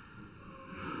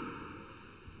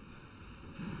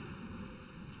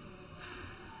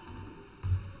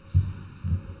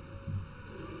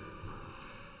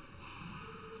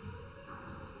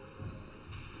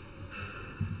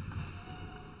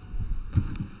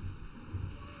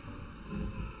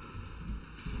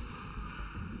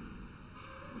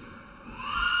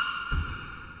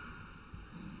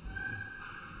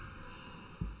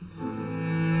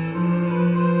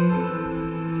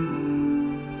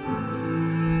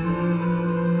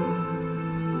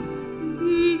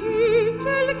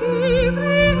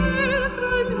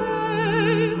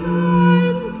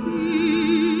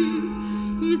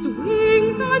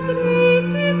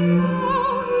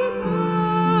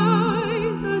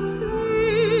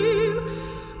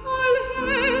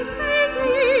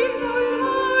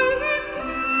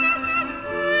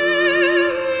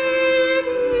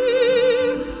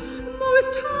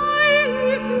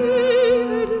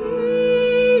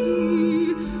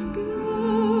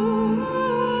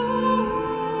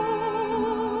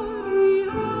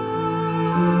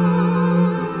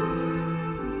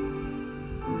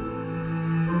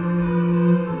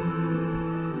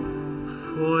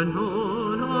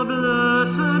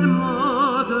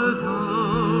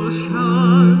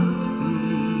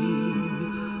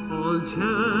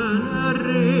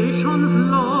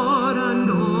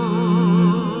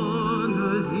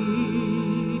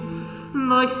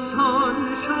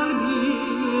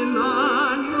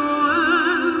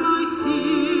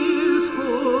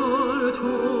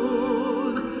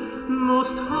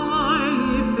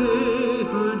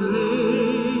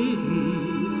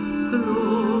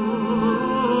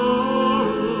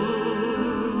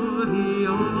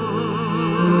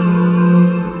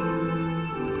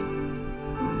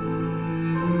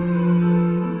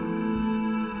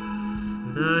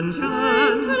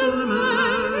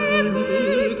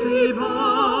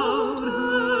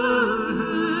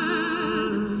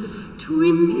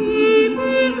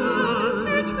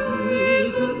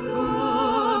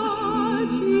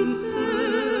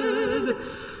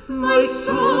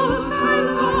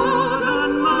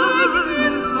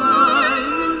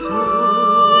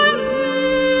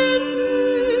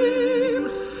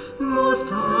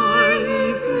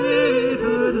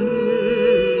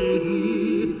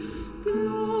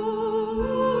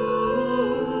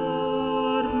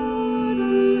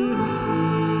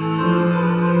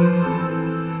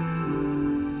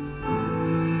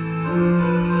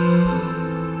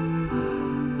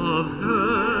 Of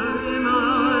her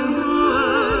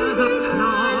Emmanuel, the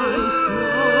Christ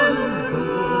was.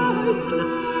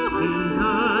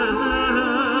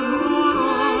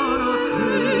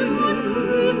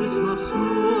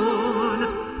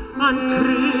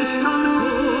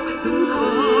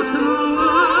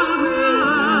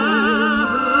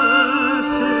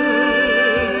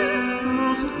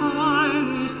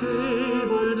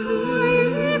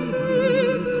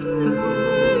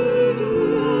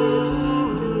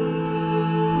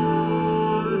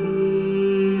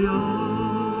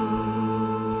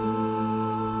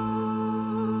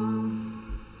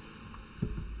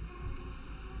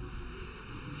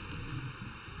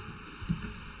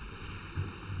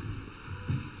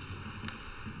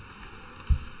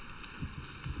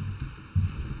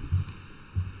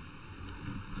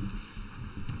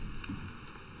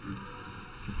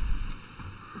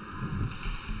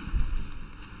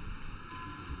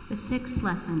 The sixth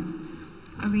lesson,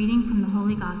 a reading from the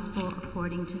Holy Gospel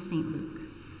according to St. Luke.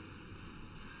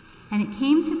 And it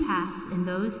came to pass in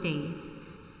those days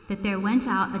that there went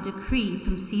out a decree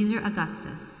from Caesar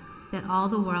Augustus that all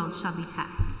the world shall be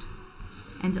taxed.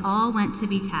 And all went to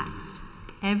be taxed,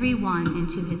 every one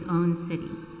into his own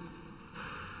city.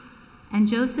 And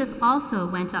Joseph also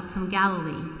went up from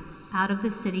Galilee, out of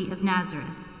the city of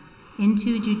Nazareth,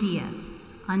 into Judea,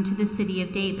 unto the city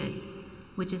of David,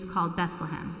 which is called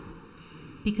Bethlehem,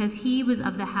 because he was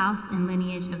of the house and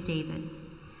lineage of David,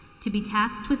 to be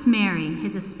taxed with Mary,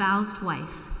 his espoused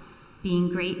wife, being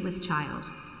great with child.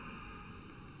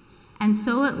 And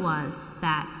so it was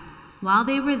that, while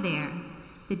they were there,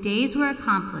 the days were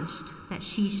accomplished that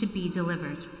she should be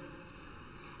delivered.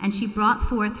 And she brought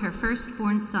forth her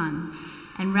firstborn son,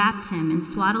 and wrapped him in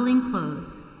swaddling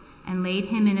clothes, and laid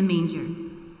him in a manger,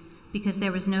 because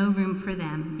there was no room for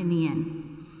them in the inn.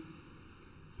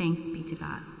 Thanks be to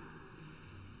God.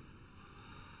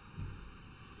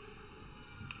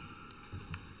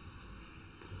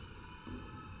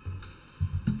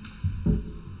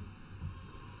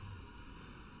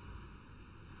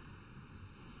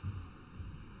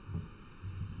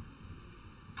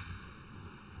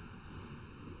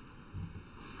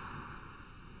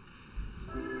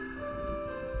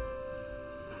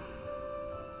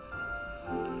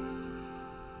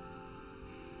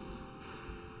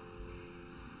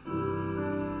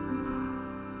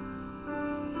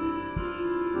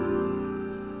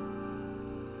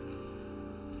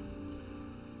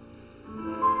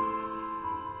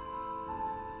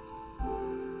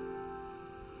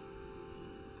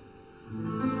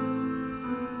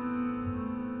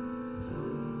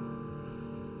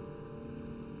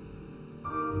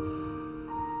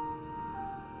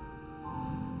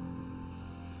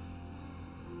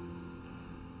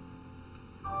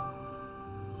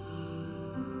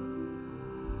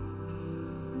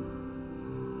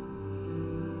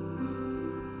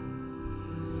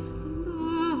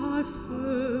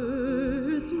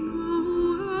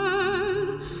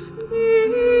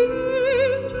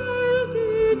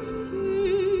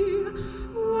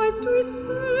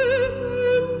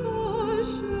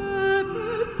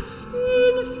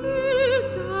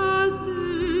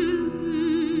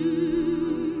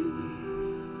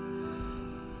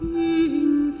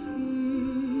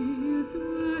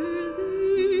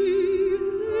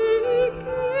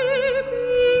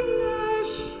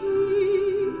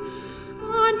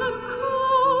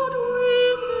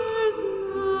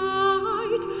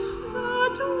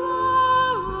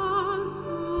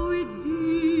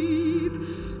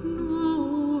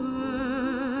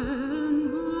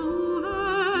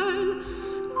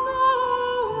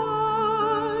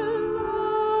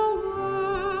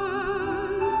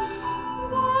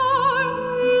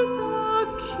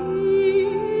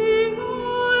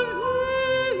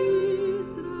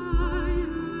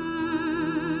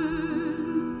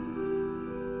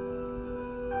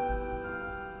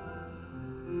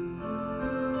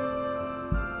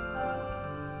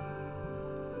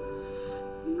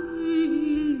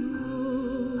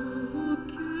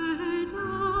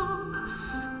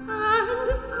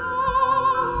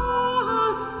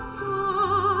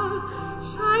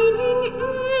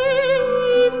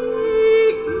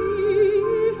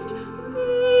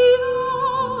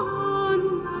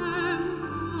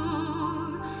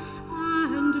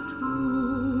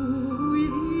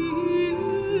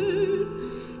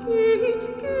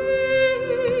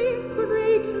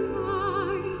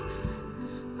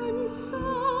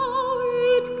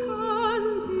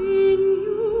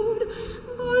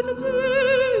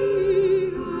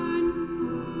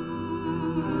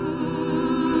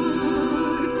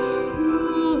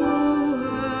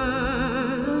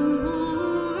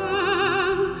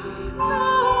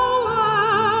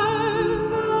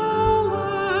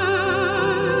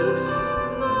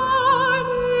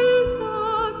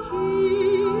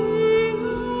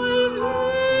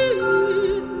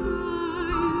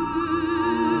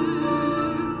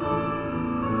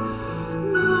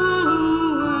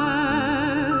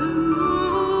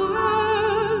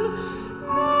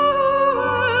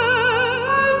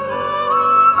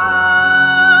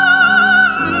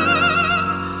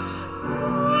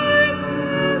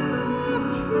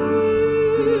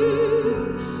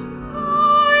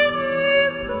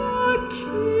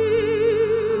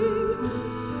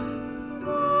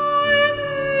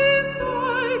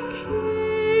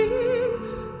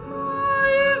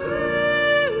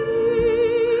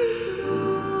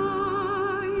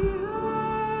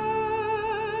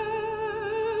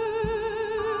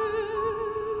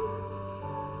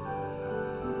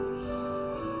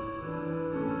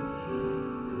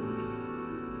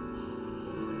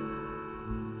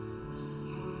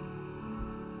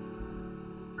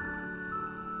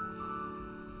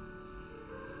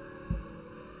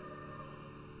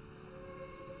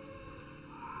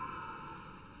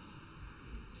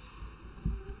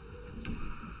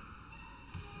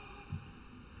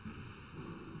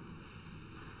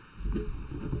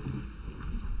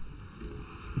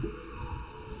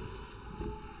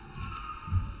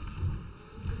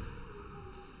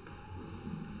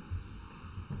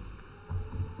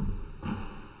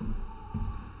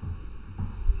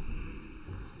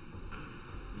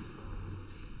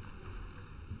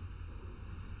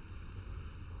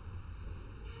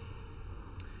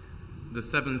 The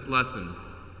seventh lesson,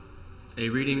 a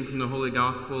reading from the Holy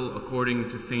Gospel according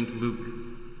to St. Luke.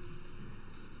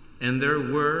 And there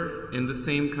were in the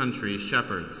same country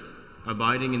shepherds,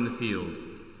 abiding in the field,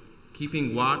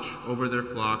 keeping watch over their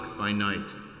flock by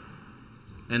night.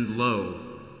 And lo,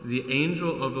 the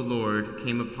angel of the Lord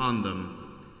came upon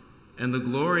them, and the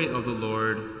glory of the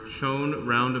Lord shone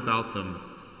round about them,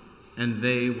 and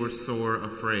they were sore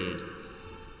afraid.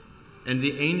 And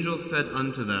the angel said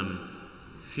unto them,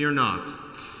 Fear not,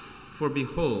 for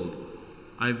behold,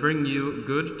 I bring you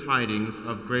good tidings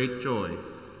of great joy,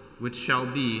 which shall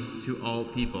be to all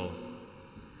people.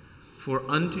 For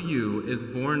unto you is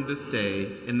born this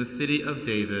day in the city of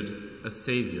David a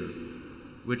Savior,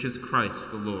 which is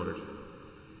Christ the Lord.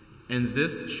 And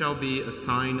this shall be a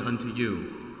sign unto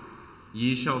you.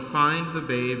 Ye shall find the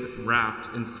babe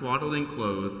wrapped in swaddling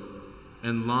clothes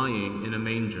and lying in a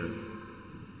manger.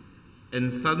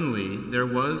 And suddenly there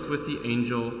was with the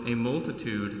angel a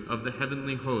multitude of the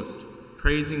heavenly host,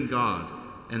 praising God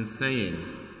and saying,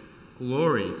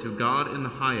 Glory to God in the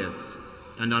highest,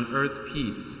 and on earth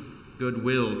peace,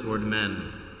 goodwill toward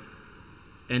men.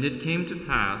 And it came to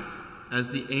pass,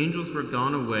 as the angels were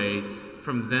gone away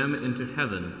from them into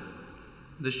heaven,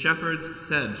 the shepherds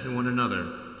said to one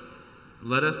another,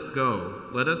 Let us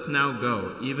now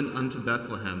go, even unto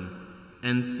Bethlehem,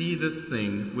 and see this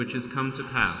thing which is come to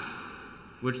pass,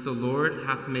 which the Lord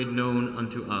hath made known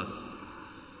unto us.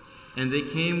 And they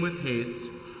came with haste,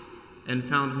 and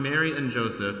found Mary and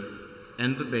Joseph,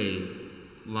 and the babe,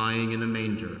 lying in a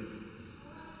manger.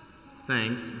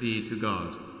 Thanks be to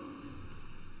God.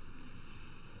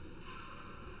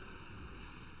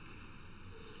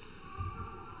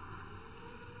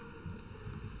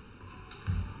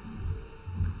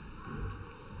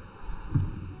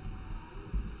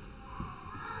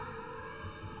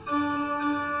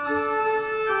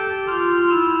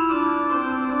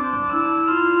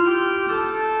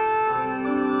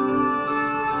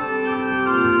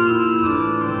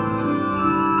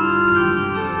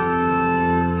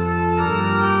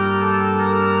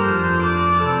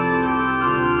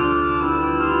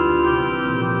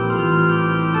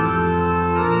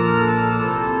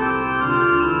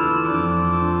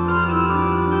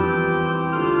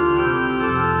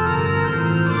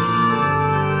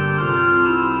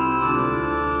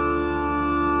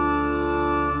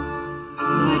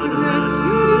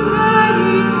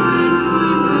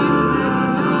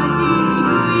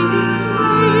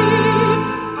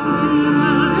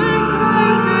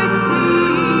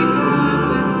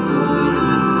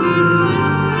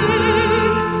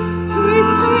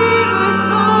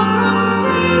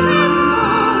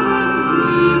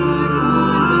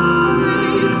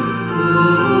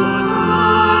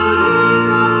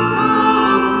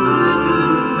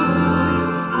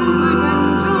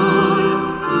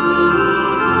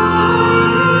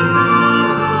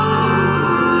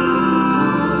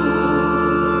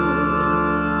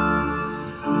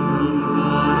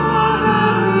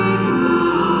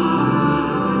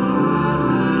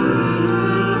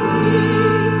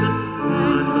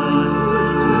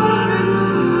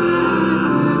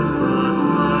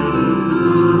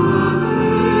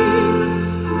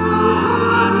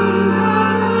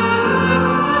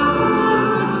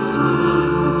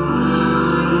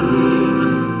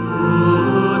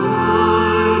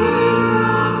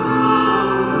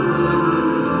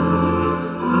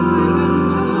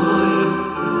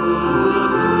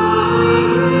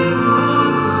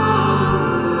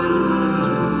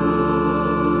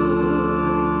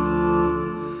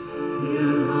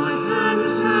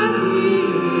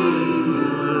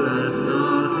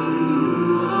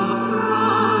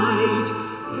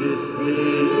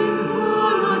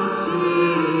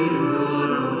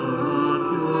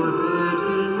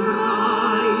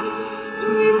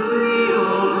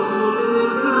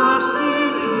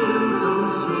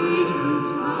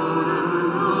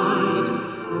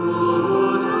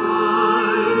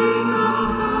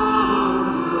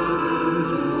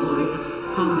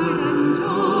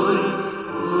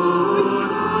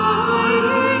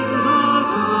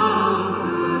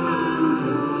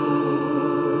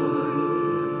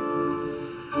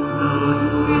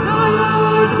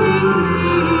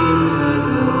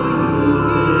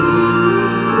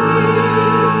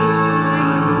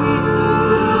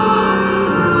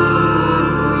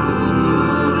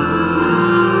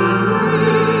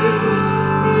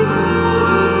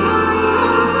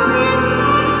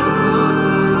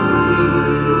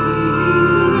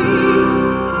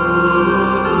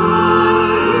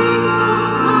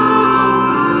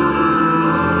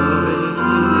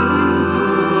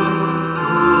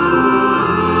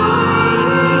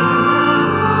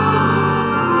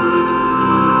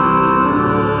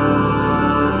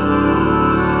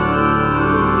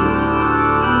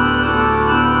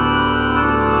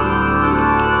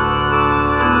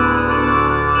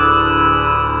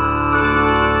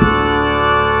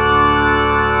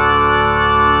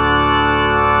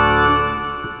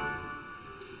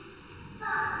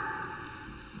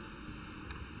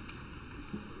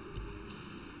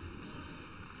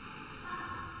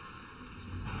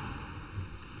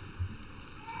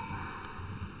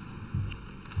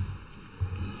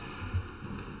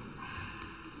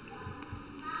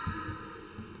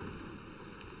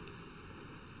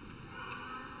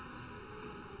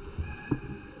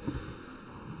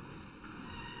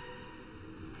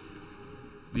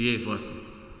 The 8th lesson.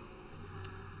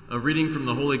 A reading from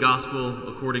the Holy Gospel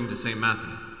according to St.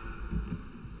 Matthew.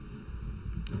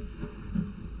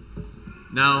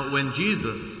 Now, when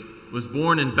Jesus was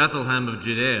born in Bethlehem of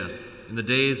Judea in the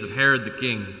days of Herod the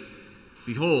king,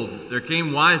 behold, there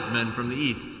came wise men from the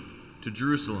east to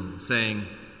Jerusalem, saying,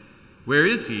 "Where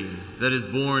is he that is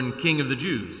born King of the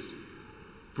Jews?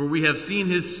 For we have seen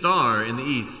his star in the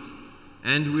east,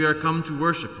 and we are come to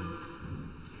worship him."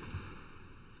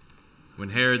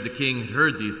 When Herod the king had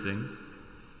heard these things,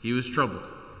 he was troubled,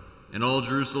 and all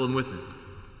Jerusalem with him.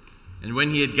 And when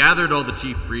he had gathered all the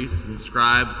chief priests and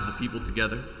scribes of the people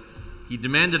together, he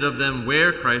demanded of them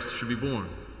where Christ should be born.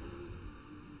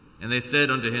 And they said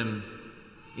unto him,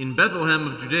 "In Bethlehem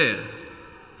of Judea,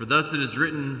 for thus it is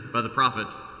written by the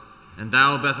prophet, And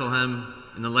thou, Bethlehem,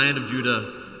 in the land of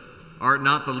Judah, art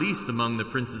not the least among the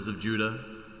princes of Judah,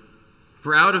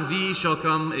 for out of thee shall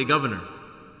come a governor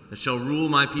that shall rule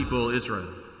my people Israel."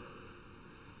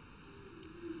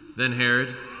 Then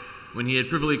Herod, when he had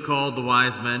privily called the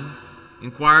wise men,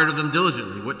 inquired of them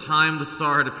diligently what time the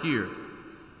star had appeared.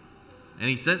 And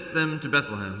he sent them to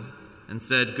Bethlehem, and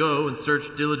said, "Go and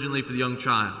search diligently for the young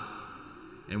child,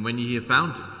 and when ye have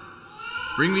found him,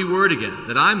 bring me word again,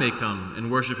 that I may come and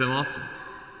worship him also."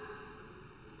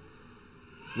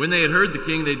 When they had heard the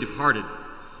king, they departed,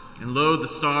 and lo, the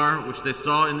star which they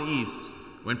saw in the east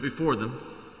went before them,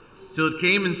 till it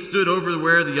came and stood over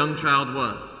where the young child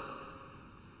was.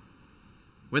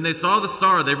 When they saw the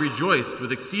star, they rejoiced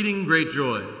with exceeding great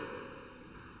joy.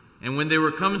 And when they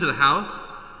were come into the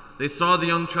house, they saw the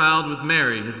young child with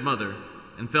Mary, his mother,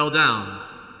 and fell down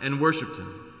and worshipped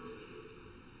him.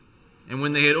 And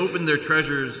when they had opened their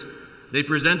treasures, they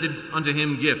presented unto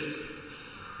him gifts,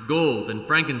 gold and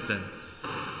frankincense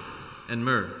and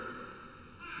myrrh.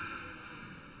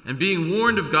 And being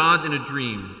warned of God in a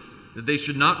dream that they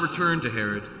should not return to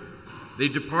Herod, they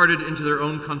departed into their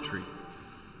own country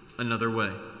another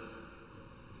way.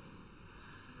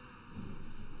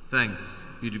 Thanks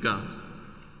be to God.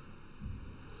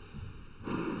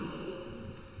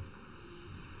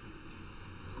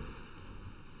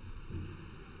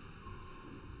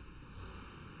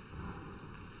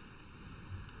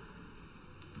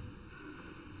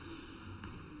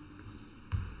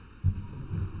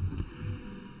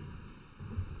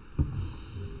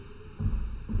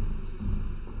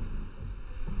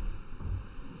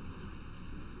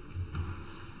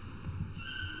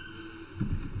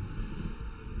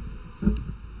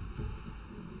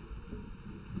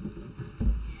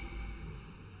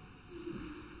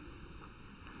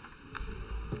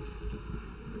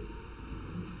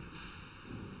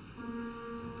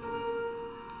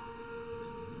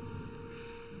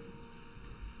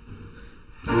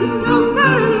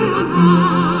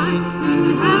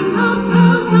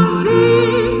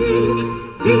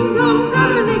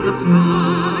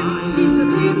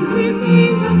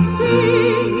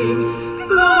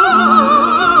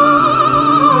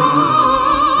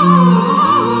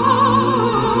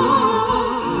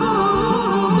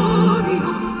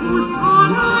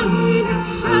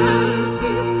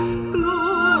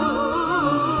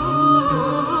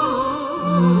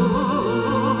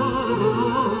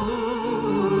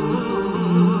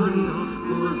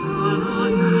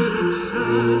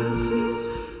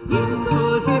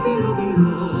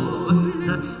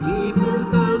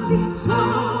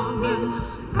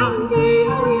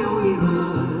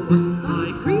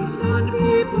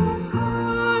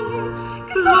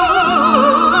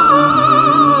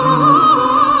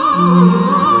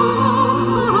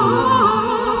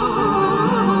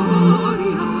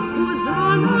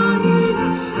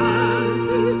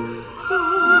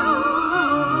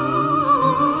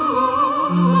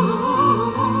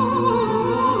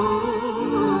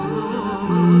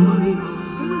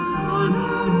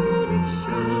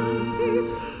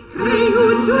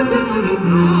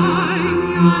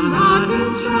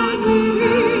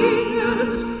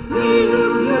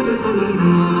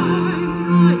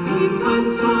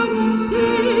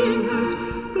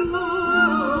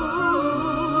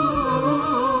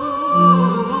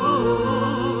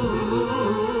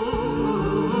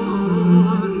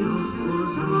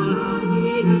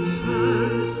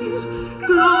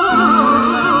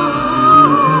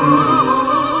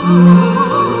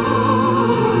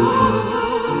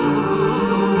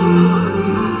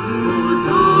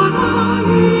 Hosanna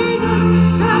in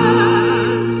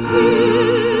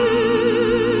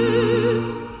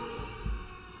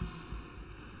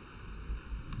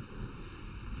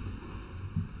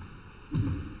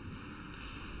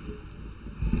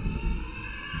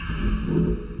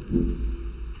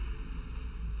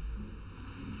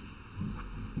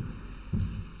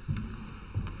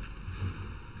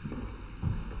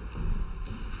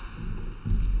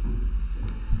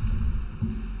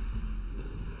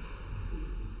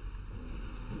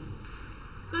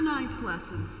fourth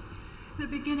lesson, the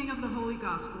beginning of the Holy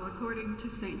Gospel according to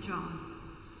St. John.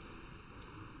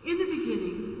 In the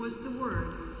beginning was the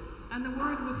Word, and the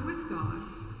Word was with God,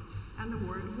 and the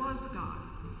Word was God.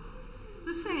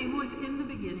 The same was in the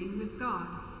beginning with God.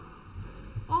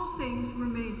 All things were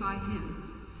made by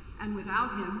him, and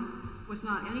without him was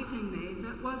not anything made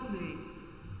that was made.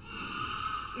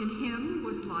 In him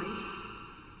was life,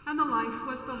 and the life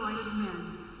was the light of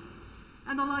men.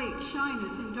 And the light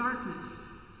shineth in darkness,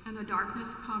 and the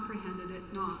darkness comprehended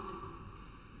it not.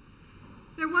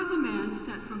 There was a man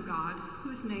sent from God,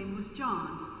 whose name was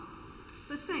John.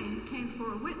 The same came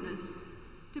for a witness,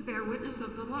 to bear witness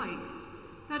of the light,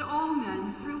 that all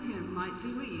men through him might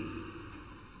believe.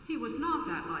 He was not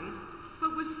that light,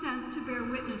 but was sent to bear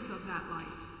witness of that light.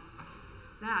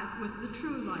 That was the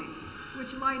true light,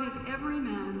 which lighteth every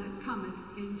man that cometh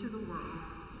into the world.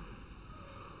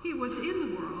 He was in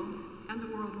the world, and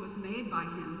the world was made by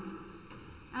him,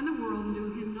 and the world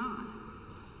knew him not.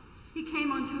 He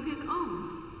came unto his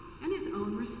own, and his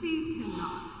own received him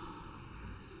not.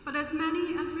 But as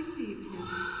many as received him,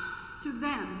 to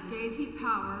them gave he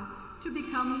power to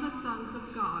become the sons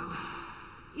of God,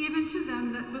 even to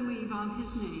them that believe on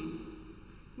his name,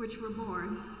 which were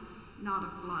born not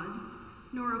of blood,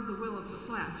 nor of the will of the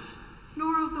flesh,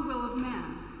 nor of the will of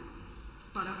man,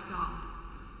 but of God.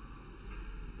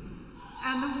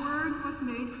 And the Word was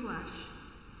made flesh,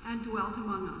 and dwelt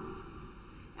among us.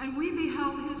 And we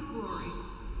beheld his glory,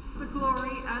 the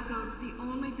glory as of the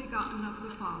only begotten of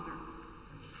the Father,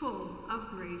 full of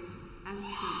grace and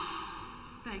truth.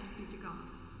 Thanks be to God.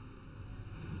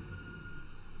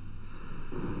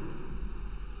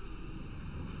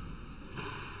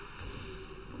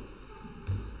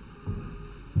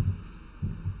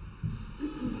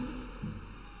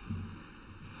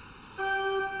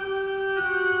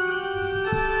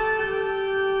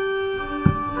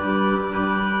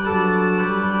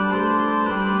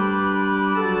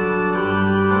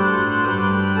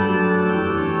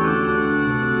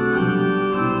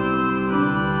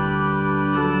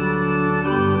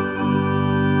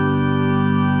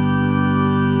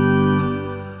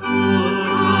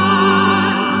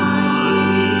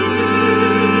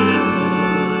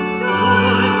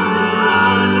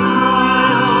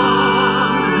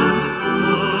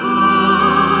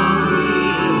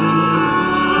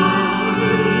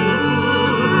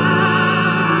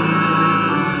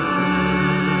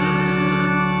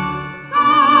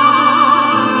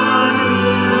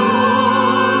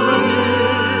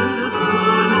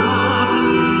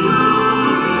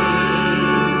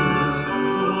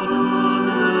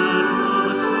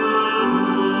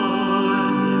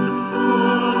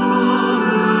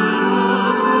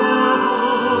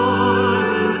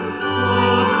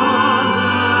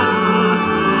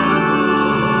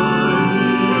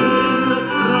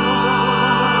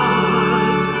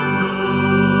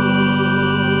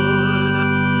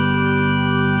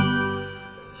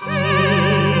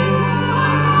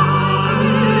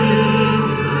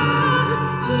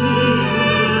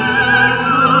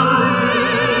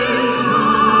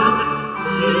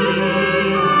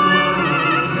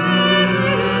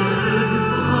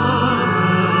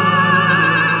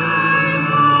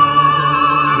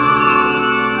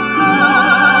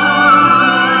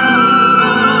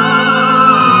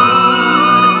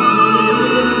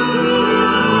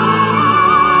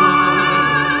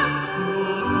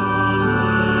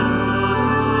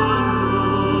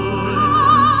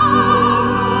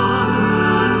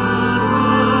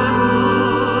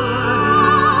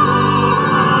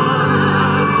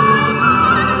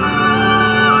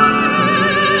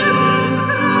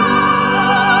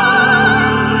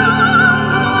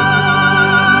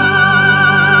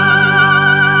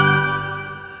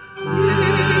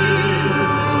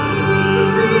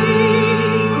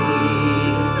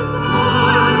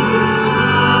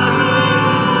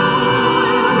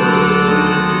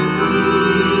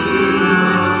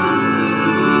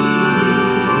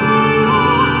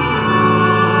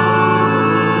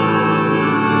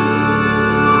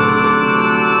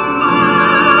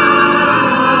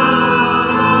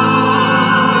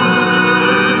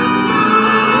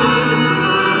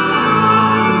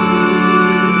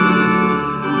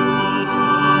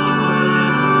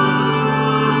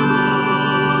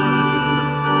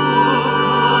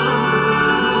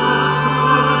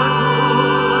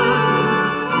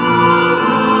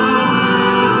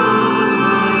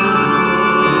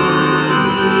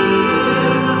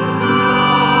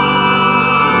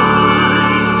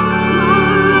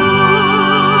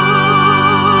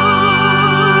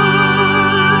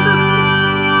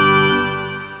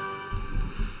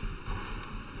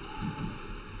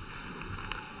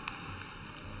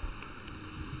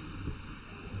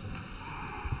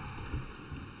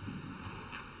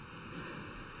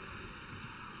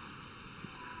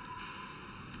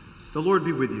 The Lord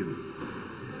be with you.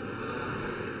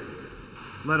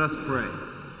 Let us pray.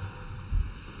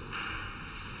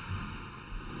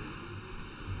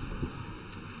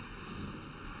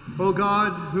 O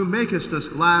God, who makest us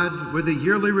glad with the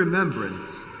yearly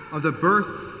remembrance of the birth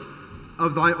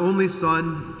of thy only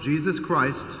Son, Jesus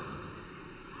Christ,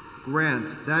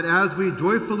 grant that as we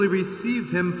joyfully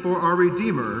receive him for our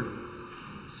Redeemer,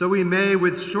 so we may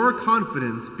with sure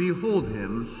confidence behold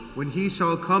him when he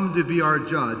shall come to be our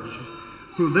judge,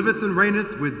 who liveth and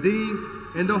reigneth with thee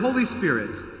in the Holy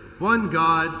Spirit, one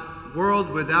God, world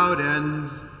without end.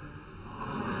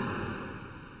 Amen.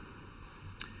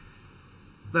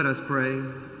 Let us pray.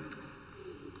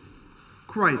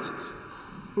 Christ,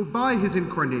 who by his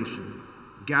incarnation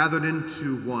gathered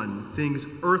into one things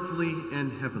earthly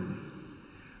and heavenly,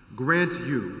 grant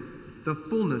you the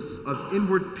fullness of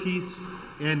inward peace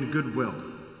and goodwill,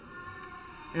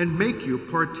 and make you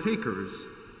partakers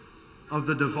of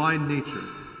the divine nature.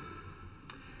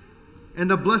 And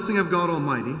the blessing of God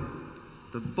Almighty,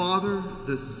 the Father,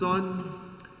 the Son,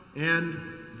 and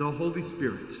the Holy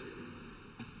Spirit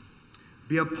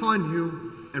be upon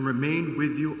you and remain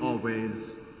with you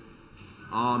always.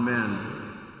 Amen.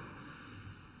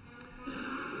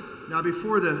 Now,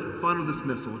 before the final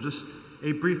dismissal, just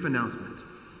a brief announcement.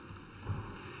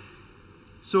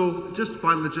 So, just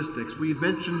by logistics, we've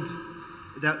mentioned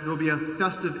that there will be a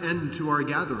festive end to our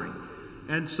gathering.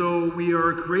 And so we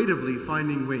are creatively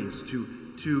finding ways to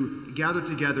gather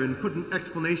together and put an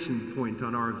exclamation point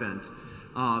on our event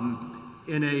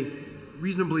in a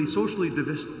reasonably socially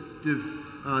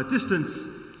distanced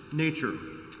nature.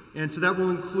 And so that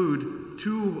will include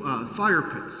two fire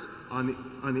pits on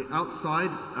the outside,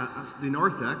 the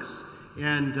narthex,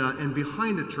 and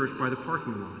behind the church by the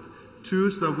parking lot.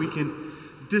 Two, so that we can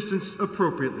distance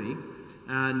appropriately,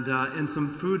 and some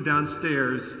food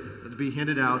downstairs to be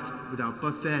handed out without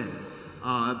buffet,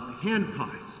 hand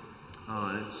pies,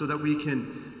 so that we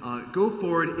can go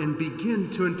forward and begin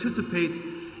to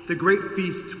anticipate the great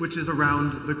feast which is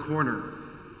around the corner.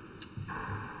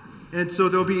 And so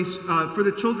there'll be, for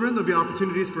the children, there'll be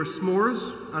opportunities for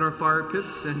s'mores at our fire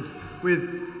pits, and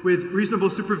with reasonable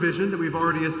supervision that we've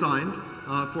already assigned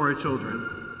for our children.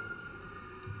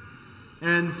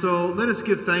 And so let us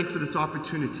give thanks for this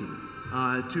opportunity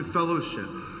to fellowship.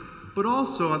 But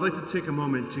also, I'd like to take a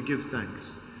moment to give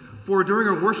thanks for during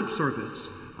our worship service,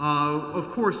 of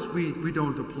course, we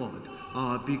don't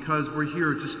applaud because we're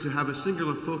here just to have a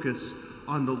singular focus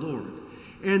on the Lord.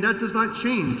 And that does not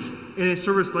change in a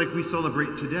service like we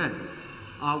celebrate today,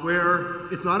 where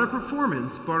it's not a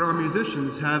performance, but our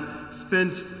musicians have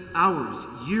spent hours,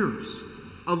 years,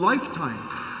 a lifetime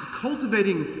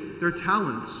cultivating their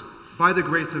talents by the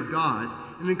grace of God,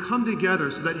 and then come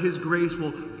together so that his grace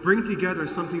will bring together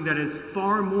something that is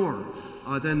far more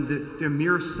than the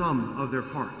mere sum of their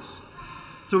parts.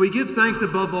 So we give thanks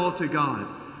above all to God,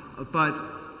 but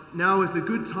now is a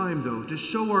good time, though, to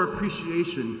show our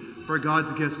appreciation for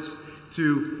God's gifts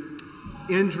to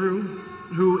Andrew,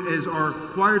 who is our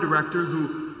choir director,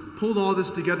 who pulled all this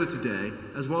together today,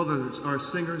 as well as our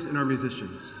singers and our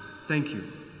musicians. Thank you.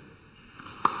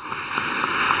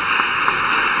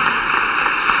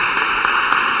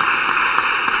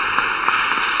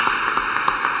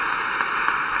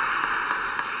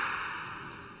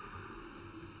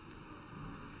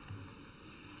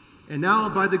 And now,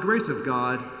 by the grace of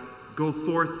God, go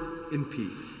forth in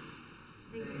peace.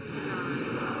 Thanks be to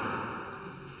God.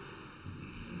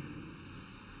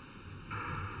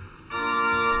 Amen.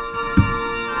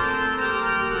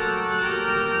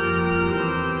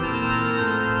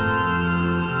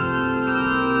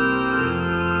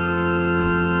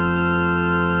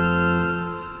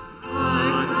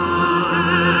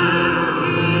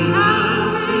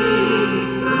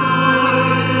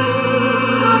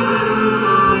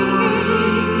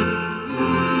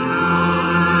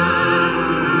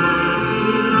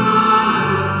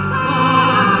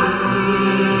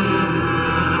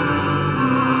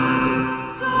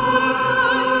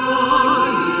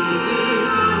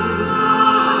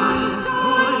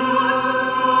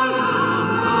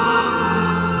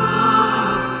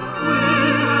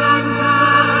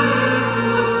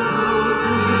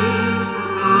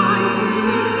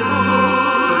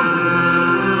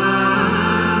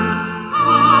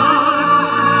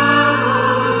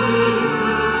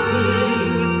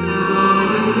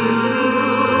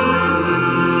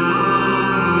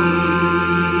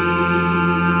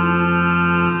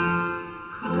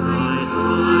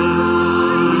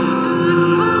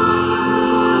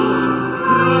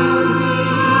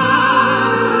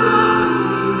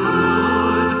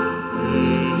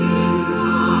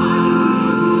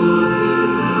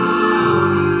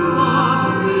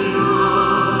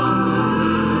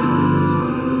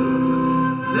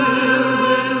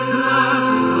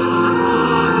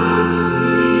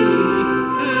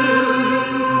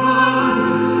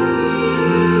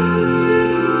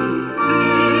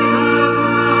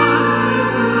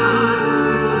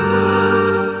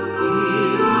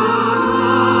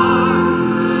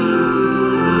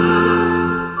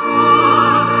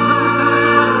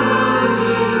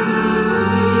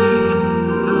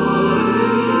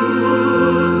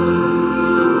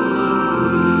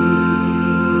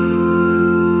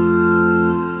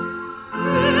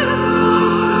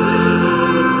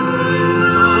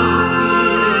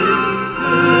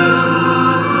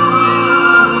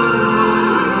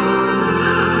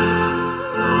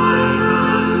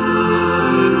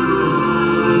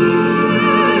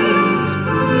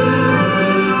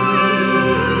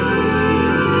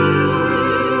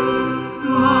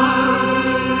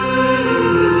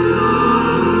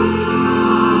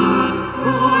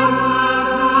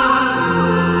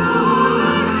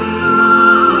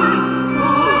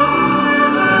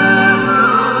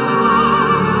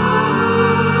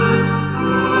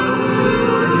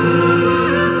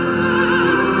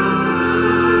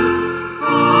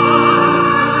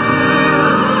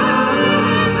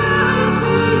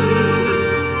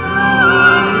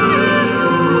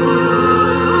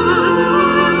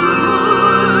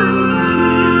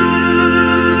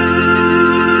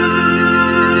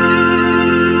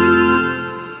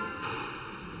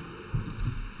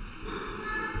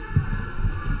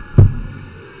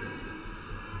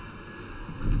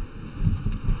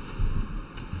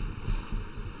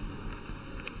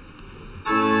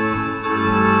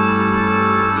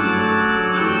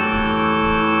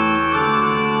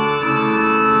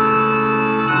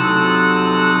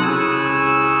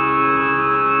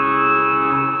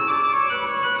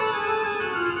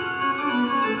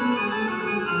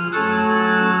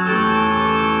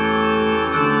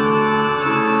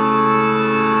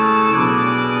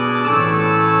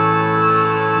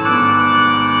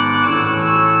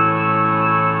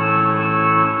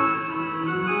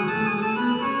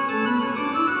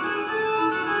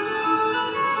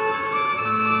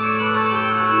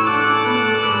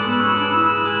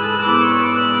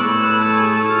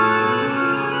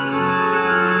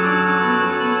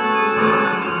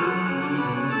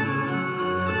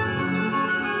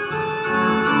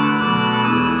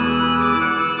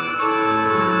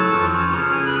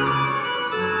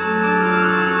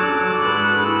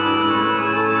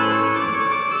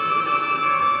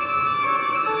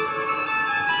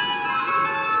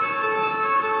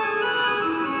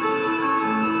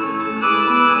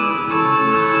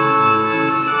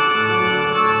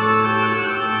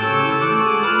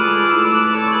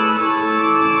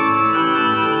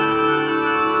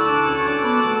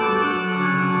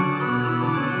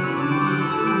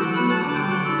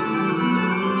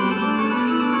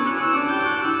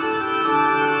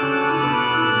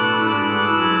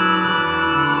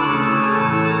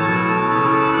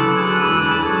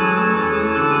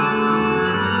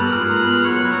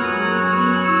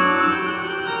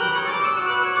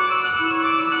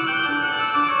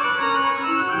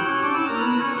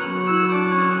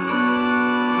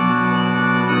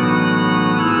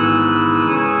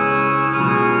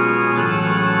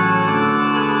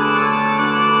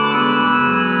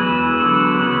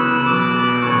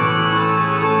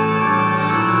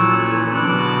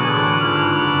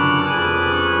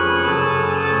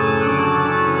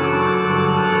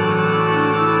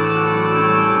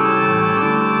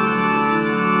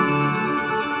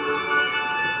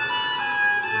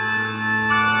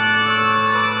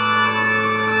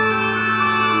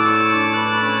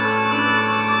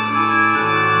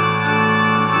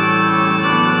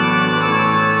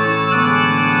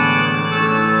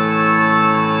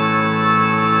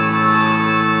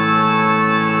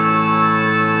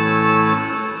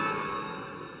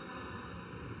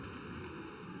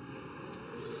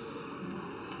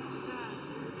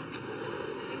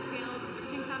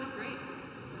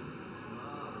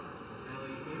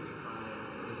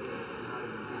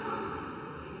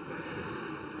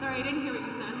 Sorry, I didn't hear what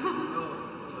you said.